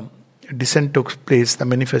when the descent took place, the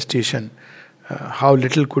manifestation, how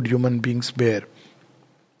little could human beings bear.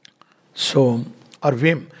 So, or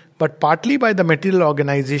whim. But partly by the material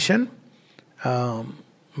organization,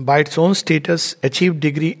 by its own status, achieved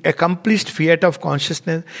degree, accomplished fiat of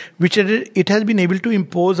consciousness, which it has been able to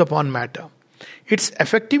impose upon matter. Its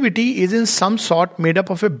effectivity is in some sort made up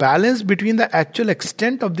of a balance between the actual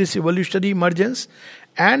extent of this evolutionary emergence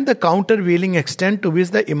and the countervailing extent to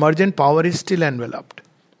which the emergent power is still enveloped.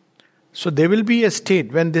 So there will be a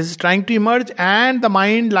state when this is trying to emerge and the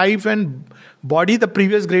mind, life and body, the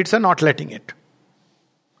previous grades are not letting it.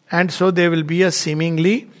 And so there will be a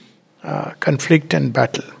seemingly conflict and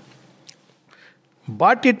battle.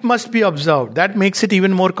 But it must be observed. That makes it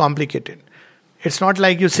even more complicated. It's not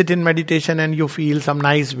like you sit in meditation and you feel some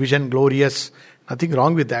nice vision, glorious. Nothing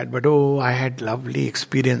wrong with that. But I had lovely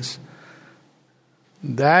experience.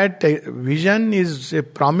 That vision is a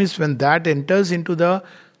promise when that enters into the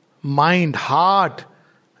mind, heart,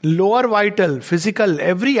 lower vital, physical,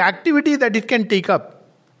 every activity that it can take up,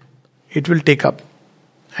 it will take up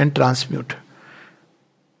and transmute.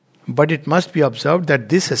 But it must be observed that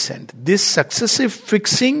this ascent, this successive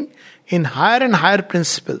fixing in higher and higher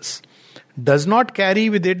principles, does not carry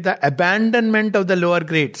with it the abandonment of the lower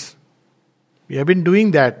grades. We have been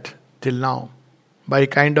doing that till now by a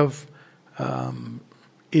kind of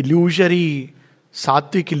illusory,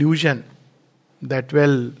 sattvic illusion that,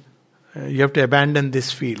 you have to abandon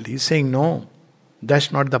this field. He's saying, no,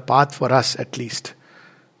 that's not the path for us at least.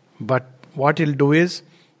 But what he'll do is,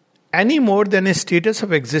 any more than a status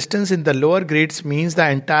of existence in the lower grades means the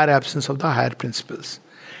entire absence of the higher principles.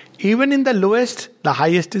 Even in the lowest, the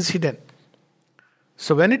highest is hidden.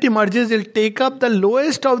 So when it emerges, it'll take up the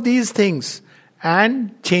lowest of these things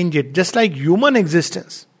and change it. Just like human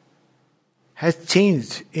existence has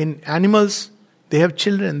changed. In animals, they have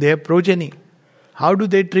children, they have progeny. How do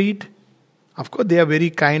they treat? Of course, they are very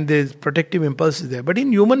kind, there's protective impulses there. But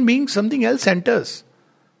in human beings, something else enters.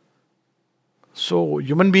 So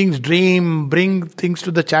human beings dream, bring things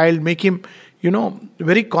to the child, make him,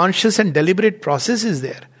 very conscious and deliberate process is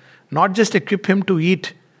there. Not just equip him to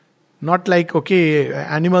eat. Not like,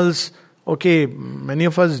 animals, many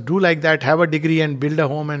of us do like that, have a degree and build a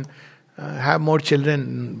home and have more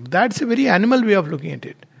children. That's a very animal way of looking at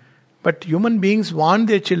it. But human beings want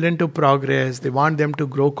their children to progress, they want them to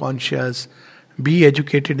grow conscious, be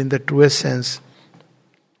educated in the truest sense.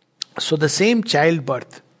 So the same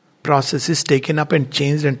childbirth process is taken up and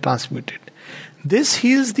changed and transmuted. This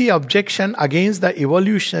heals the objection against the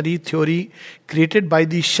evolutionary theory created by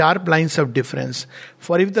the sharp lines of difference.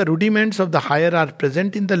 For if the rudiments of the higher are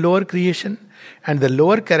present in the lower creation, and the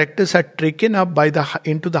lower characters are taken up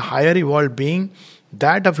into the higher evolved being,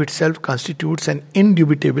 that of itself constitutes an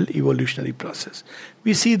indubitable evolutionary process.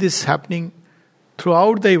 We see this happening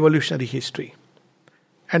throughout the evolutionary history.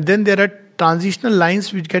 And then there are transitional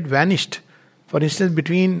lines which get vanished. For instance,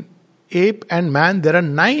 between ape and man, there are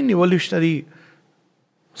 9 evolutionary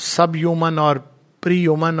subhuman or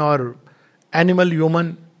pre-human or animal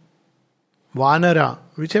human vanara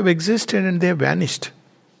which have existed and they have vanished.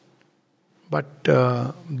 But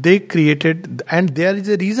they created, and there is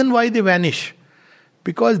a reason why they vanish.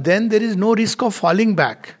 Because then there is no risk of falling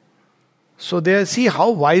back. So they see how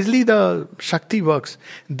wisely the Shakti works.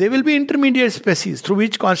 There will be intermediate species through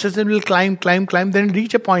which consciousness will climb, then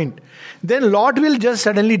reach a point. Then lot will just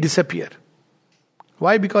suddenly disappear.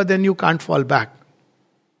 Why? Because then you can't fall back.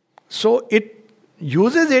 So it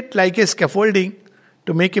uses it like a scaffolding to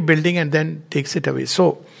to make a building and then takes it away.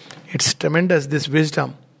 So, it's tremendous, this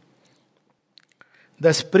wisdom.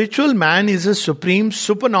 The spiritual man is a supreme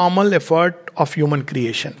supernormal effort of human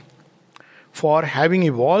creation. For having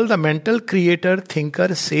evolved the mental creator,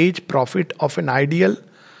 thinker, sage, prophet of an ideal,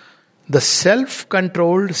 the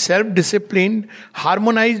self-controlled, self-disciplined,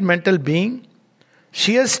 harmonized mental being,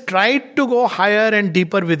 she has tried to go higher and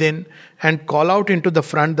deeper within and call out into the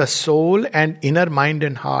front the soul and inner mind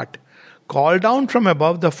and heart. Call down from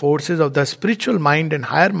above the forces of the spiritual mind and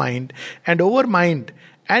higher mind and over mind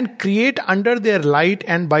and create under their light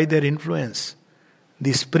and by their influence.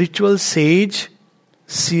 The spiritual sage,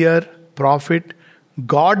 seer, prophet,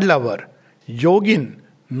 God lover, yogin,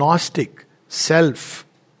 Gnostic, self,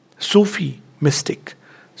 Sufi, mystic.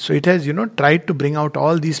 So it has, tried to bring out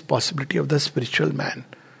all these possibility of the spiritual man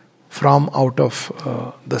from out of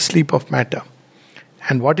the sleep of matter.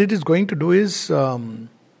 And what it is going to do is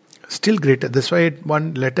still greater. That's why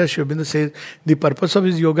one letter Sri Aurobindo says, the purpose of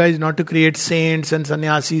his yoga is not to create saints and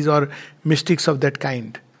sannyasis or mystics of that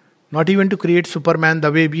kind. Not even to create Superman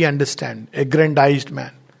the way we understand, aggrandized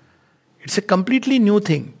man. It's a completely new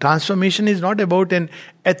thing. Transformation is not about an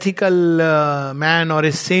ethical man or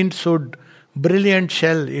a sainthood, brilliant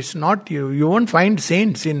shell. It's not you. You won't find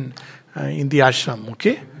saints in the ashram.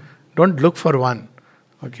 Okay, don't look for one.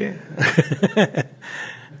 Okay,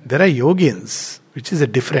 there are yogins, which is a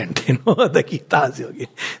different. The Gita's yogi.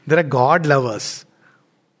 There are God lovers.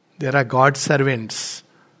 There are God servants.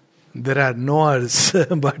 There are knowers,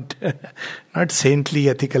 but not saintly,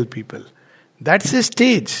 ethical people. That's a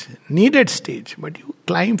stage, needed stage, but you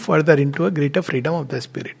climb further into a greater freedom of the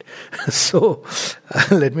spirit. So,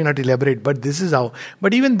 let me not elaborate, but this is how.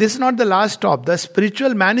 But even this is not the last stop. The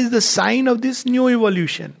spiritual man is the sign of this new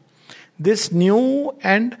evolution, this new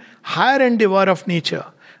and higher endeavor of nature.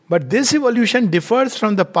 But this evolution differs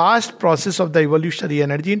from the past process of the evolutionary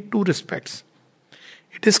energy in two respects.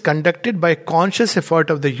 It is conducted by conscious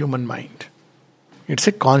effort of the human mind. It's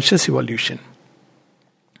a conscious evolution.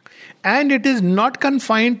 And it is not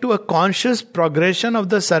confined to a conscious progression of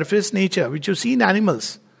the surface nature, which you see in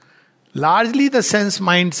animals. Largely the sense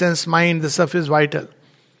mind, the surface vital.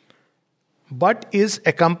 But is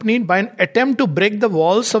accompanied by an attempt to break the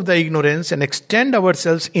walls of the ignorance and extend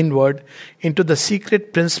ourselves inward into the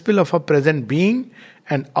secret principle of a present being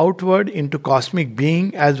and outward into cosmic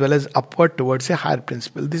being as well as upward towards a higher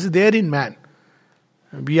principle. This is there in man.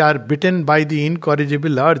 We are bitten by the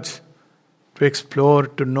incorrigible urge to explore,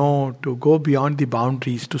 to know, to go beyond the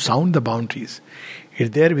boundaries, to sound the boundaries.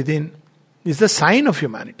 It's there within. It's the sign of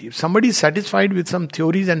humanity. If somebody is satisfied with some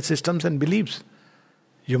theories and systems and beliefs,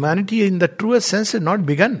 humanity in the truest sense is not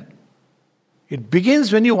begun. It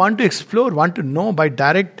begins when you want to explore, want to know by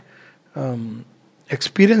direct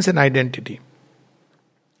experience and identity.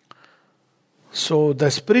 So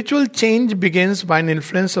the spiritual change begins by an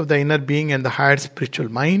influence of the inner being and the higher spiritual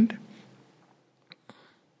mind.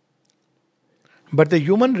 But the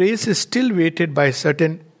human race is still weighted by a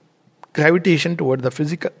certain gravitation toward the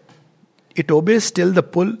physical. It obeys still the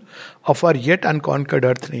pull of our yet unconquered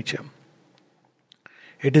earth nature.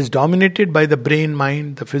 It is dominated by the brain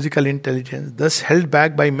mind, the physical intelligence, thus held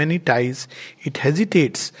back by many ties. It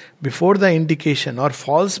hesitates before the indication or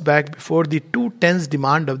falls back before the too tense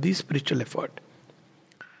demand of the spiritual effort.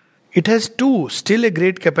 It has too still a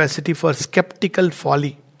great capacity for skeptical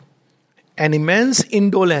folly, an immense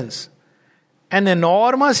indolence, an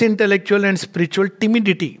enormous intellectual and spiritual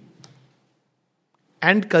timidity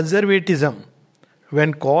and conservatism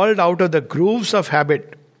when called out of the grooves of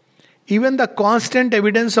habit. Even the constant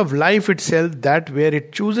evidence of life itself, that where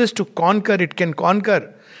it chooses to conquer, it can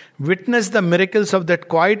conquer. Witness the miracles of that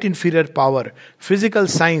quite inferior power. Physical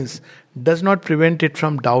science does not prevent it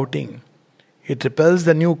from doubting. It repels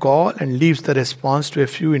the new call and leaves the response to a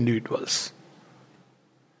few individuals.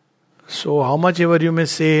 So how much ever you may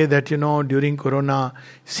say that, during Corona,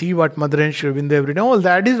 see what Mother and Sri Aurobindo every day, all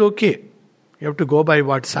that is okay. You have to go by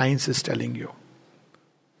what science is telling you.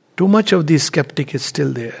 Too much of the skeptic is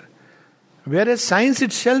still there. Whereas science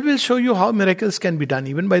itself will show you how miracles can be done,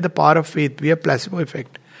 even by the power of faith. We have placebo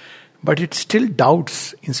effect. But it still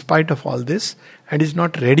doubts in spite of all this and is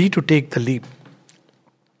not ready to take the leap.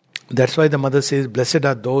 That's why the mother says, blessed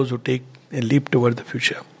are those who take a leap toward the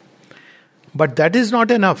future. But that is not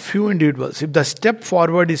enough, few individuals. If the step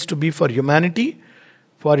forward is to be for humanity,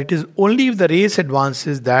 for it is only if the race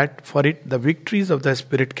advances that for it the victories of the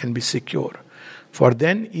spirit can be secure. For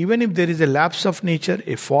then, even if there is a lapse of nature,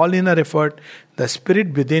 a fall in our effort, the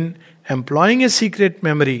spirit within, employing a secret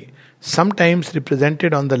memory, sometimes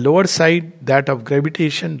represented on the lower side, that of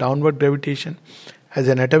gravitation, downward gravitation, as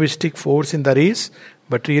an atavistic force in the race,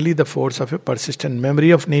 but really the force of a persistent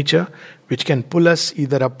memory of nature, which can pull us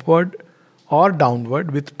either upward or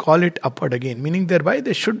downward, with call it upward again. Meaning thereby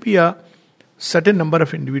there should be a certain number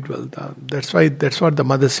of individuals. That's what the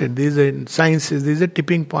mother said. In science, there is a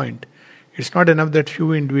tipping point. It's not enough that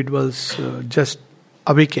few individuals just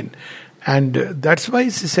awaken. And that's why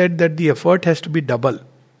she said that the effort has to be double,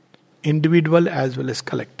 individual as well as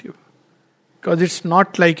collective. Because it's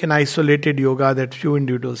not like an isolated yoga that few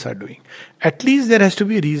individuals are doing. At least there has to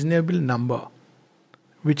be a reasonable number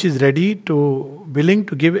which is willing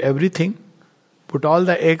to give everything, put all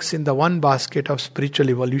the eggs in the one basket of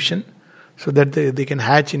spiritual evolution, so that they can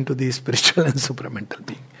hatch into the spiritual and supramental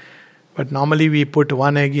being. But normally we put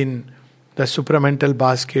one egg in the supramental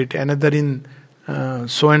basket, another in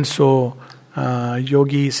so-and-so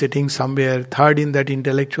yogi sitting somewhere, third in that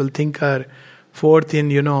intellectual thinker, fourth in,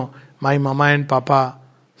 my mama and papa.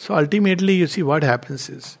 So ultimately, you see what happens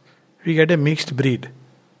is, we get a mixed breed.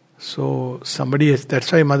 So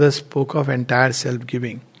that's why mother spoke of entire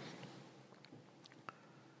self-giving.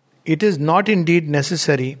 It is not indeed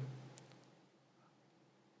necessary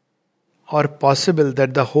or possible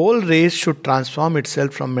that the whole race should transform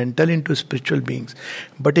itself from mental into spiritual beings,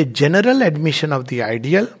 but a general admission of the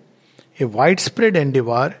ideal, a widespread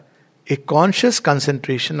endeavor, a conscious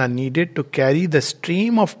concentration are needed to carry the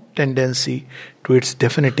stream of tendency to its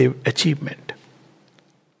definitive achievement.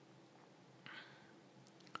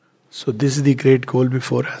 So this is the great goal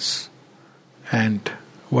before us, and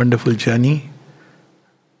wonderful journey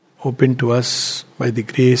open to us by the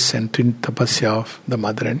grace and tapasya of the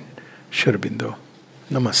Mother and Sri Aurobindo.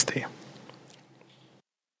 Namaste.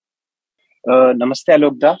 Namaste,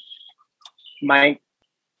 Alokda.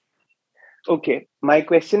 My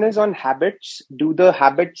question is on habits. Do the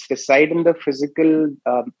habits reside in the physical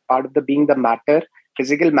part of the being, the matter,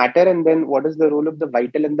 physical matter, and then what is the role of the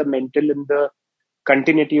vital and the mental in the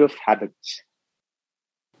continuity of habits?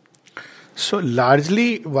 So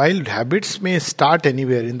largely, while habits may start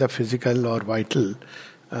anywhere in the physical or vital,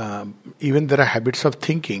 even there are habits of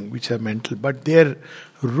thinking which are mental, but their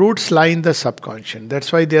roots lie in the subconscious.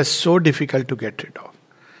 That's why they are so difficult to get rid of.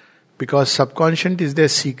 Because subconscious is their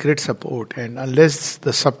secret support, and unless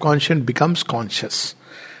the subconscious becomes conscious,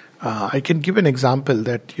 I can give an example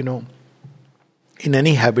that, in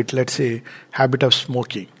any habit, let's say habit of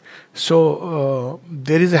smoking. So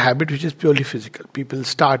there is a habit which is purely physical. People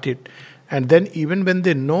start it, and then even when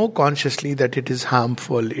they know consciously that it is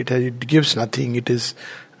harmful, it gives nothing, it is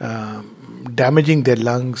damaging their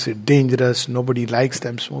lungs, it's dangerous, nobody likes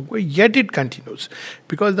them smoke, yet it continues.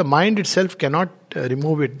 Because the mind itself cannot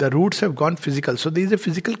remove it. The roots have gone physical. So there is a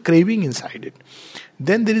physical craving inside it.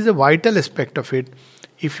 Then there is a vital aspect of it.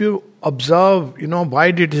 If you observe, why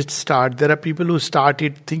did it start? There are people who start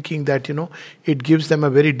it thinking that, it gives them a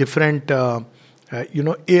very different,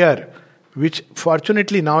 air, which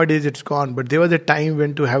fortunately nowadays it's gone. But there was a time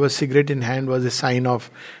when to have a cigarette in hand was a sign of,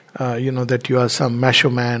 that you are some macho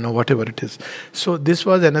man or whatever it is. So this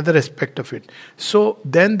was another aspect of it. So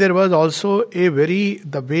then there was also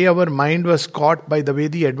the way our mind was caught by the way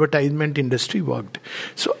the advertisement industry worked.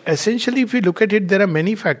 So essentially, if you look at it, there are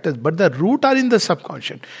many factors, but the root are in the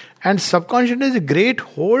subconscious. And subconscious has a great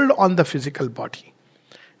hold on the physical body.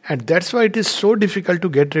 And that's why it is so difficult to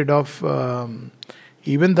get rid of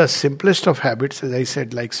even the simplest of habits, as I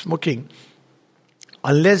said, like smoking,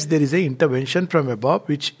 unless there is an intervention from above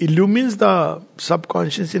which illumines the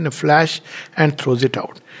subconscious in a flash and throws it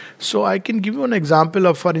out. So I can give you an example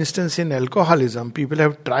of, for instance, in alcoholism, people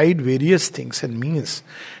have tried various things and means,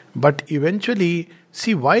 but eventually,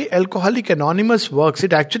 see why Alcoholics Anonymous works.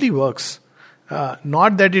 It actually works.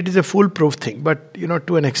 Not that it is a foolproof thing, but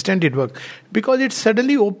to an extent it works. Because it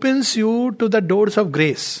suddenly opens you to the doors of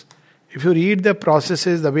grace. If you read the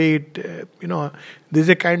processes, the way it, there's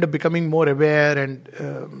a kind of becoming more aware,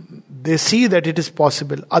 and they see that it is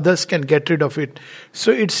possible. Others can get rid of it.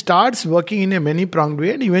 So it starts working in a many-pronged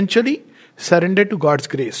way and eventually surrender to God's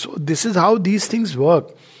grace. So this is how these things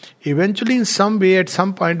work. Eventually, in some way, at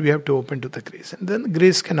some point, we have to open to the grace. And then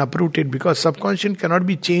grace can uproot it, because subconscious cannot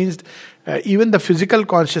be changed. Even the physical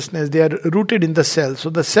consciousness, they are rooted in the cell. So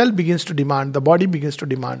the cell begins to demand, the body begins to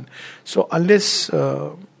demand. So unless...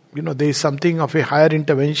 there is something of a higher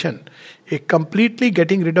intervention, a completely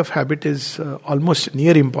getting rid of habit is almost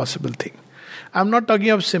near impossible thing. I'm not talking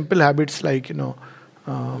of simple habits like,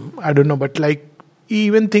 but like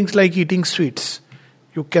even things like eating sweets.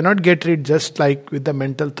 You cannot get rid just like with the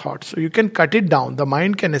mental thoughts. So you can cut it down. The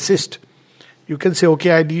mind can assist. You can say,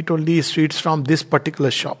 okay, I'll eat only sweets from this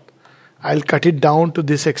particular shop. I'll cut it down to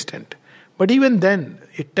this extent. But even then,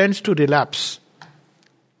 it tends to relapse.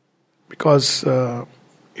 Because...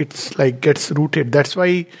 it's like gets rooted. That's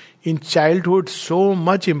why in childhood so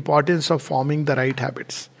much importance of forming the right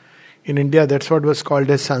habits. In India, that's what was called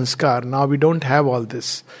as sanskar. Now we don't have all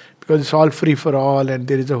this because it's all free for all, and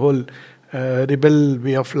there is a whole rebel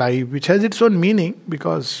way of life which has its own meaning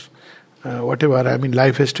because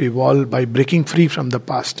life has to evolve by breaking free from the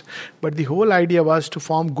past. But the whole idea was to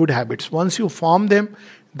form good habits. Once you form them,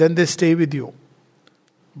 then they stay with you.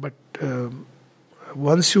 But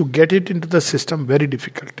once you get it into the system, very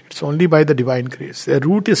difficult. It's only by the divine grace. The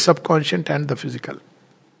root is subconscious and the physical.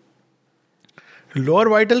 Lower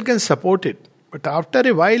vital can support it. But after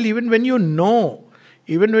a while, even when you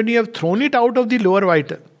have thrown it out of the lower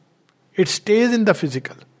vital, it stays in the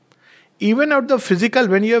physical. Even out of the physical,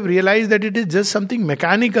 when you have realized that it is just something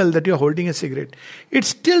mechanical that you are holding a cigarette, it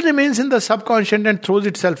still remains in the subconscious and throws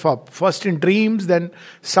itself up. First in dreams, then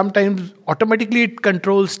sometimes automatically it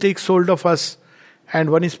controls, takes hold of us,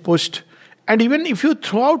 and one is pushed. And even if you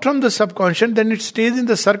throw out from the subconscious, then it stays in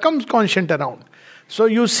the circumconscious around. So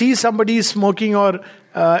you see somebody smoking or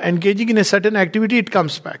engaging in a certain activity, it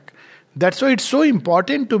comes back. That's why it's so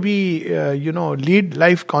important to be, lead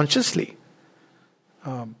life consciously.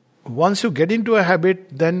 Once you get into a habit,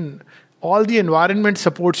 then all the environment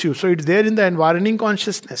supports you. So it's there in the environing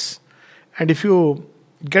consciousness. And if you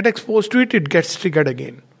get exposed to it, it gets triggered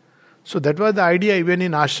again. So that was the idea even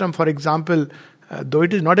in ashram, for example, though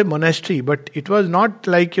it is not a monastery, but it was not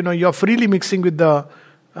like, you're freely mixing with the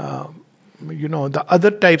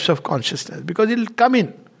other types of consciousness, because it'll come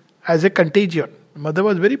in as a contagion. Mother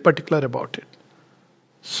was very particular about it.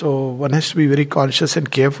 So one has to be very conscious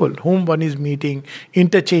and careful whom one is meeting,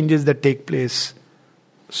 interchanges that take place.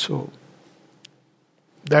 So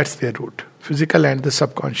that's their root, physical and the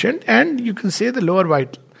subconscious, and you can say the lower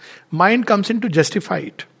vital. Mind comes in to justify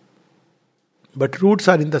it, but roots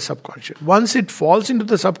are in the subconscious. Once it falls into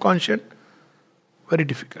the subconscious, very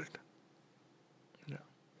difficult.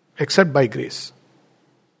 Except by grace.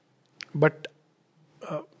 But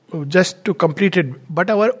just to complete it, but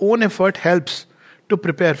our own effort helps to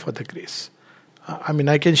prepare for the grace.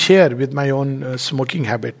 I can share with my own smoking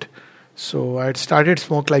habit. So I had started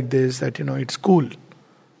smoke like this, that it's cool.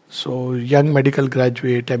 So young medical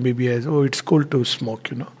graduate, MBBS, it's cool to smoke,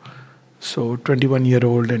 So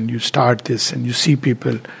 21-year-old, and you start this and you see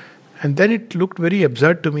people. And then it looked very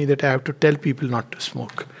absurd to me that I have to tell people not to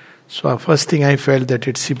smoke. So first thing I felt that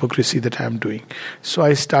it's hypocrisy that I am doing. So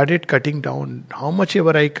I started cutting down. How much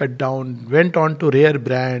ever I cut down, went on to rare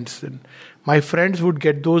brands. And my friends would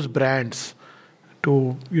get those brands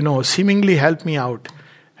to, seemingly help me out.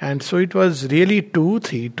 And so it was really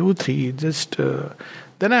 2-3, just...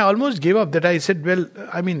 then I almost gave up that. I said,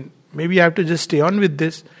 maybe I have to just stay on with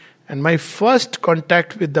this. And my first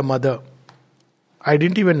contact with the mother, I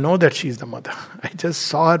didn't even know that she's the mother. I just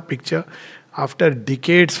saw her picture. After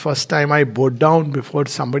decades, first time I bowed down before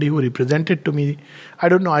somebody who represented to me. I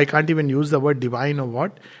don't know, I can't even use the word divine or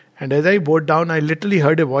what. And as I bowed down, I literally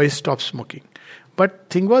heard a voice, stop smoking. But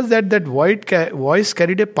thing was that voice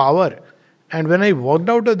carried a power. And when I walked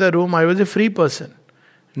out of the room, I was a free person.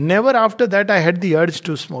 Never after that I had the urge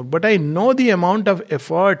to smoke. But I know the amount of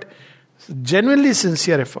effort, genuinely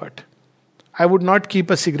sincere effort. I would not keep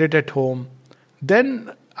a cigarette at home.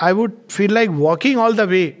 Then I would feel like walking all the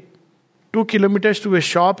way 2 kilometers to a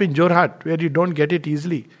shop in Jorhat where you don't get it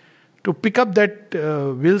easily, to pick up that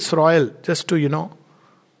Wills Royal just to,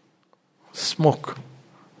 smoke.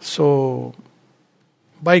 So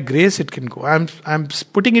by grace it can go. I'm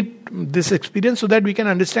putting this experience so that we can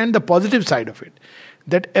understand the positive side of it.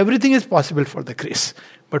 That everything is possible for the grace.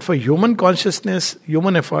 But for human consciousness,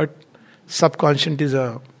 human effort, subconscious is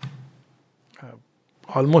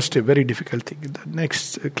almost a very difficult thing. In the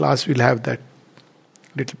next class we'll have that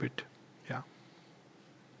little bit.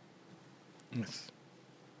 Yes.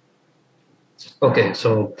 Okay,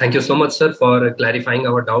 so thank you so much, sir, for clarifying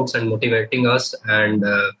our doubts and motivating us and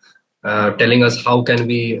telling us how can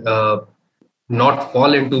we not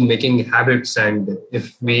fall into making habits, and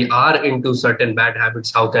if we are into certain bad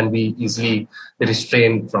habits, how can we easily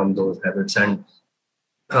restrain from those habits. And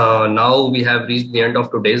now we have reached the end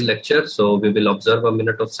of today's lecture, so we will observe a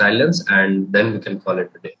minute of silence and then we can call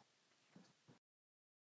it a day.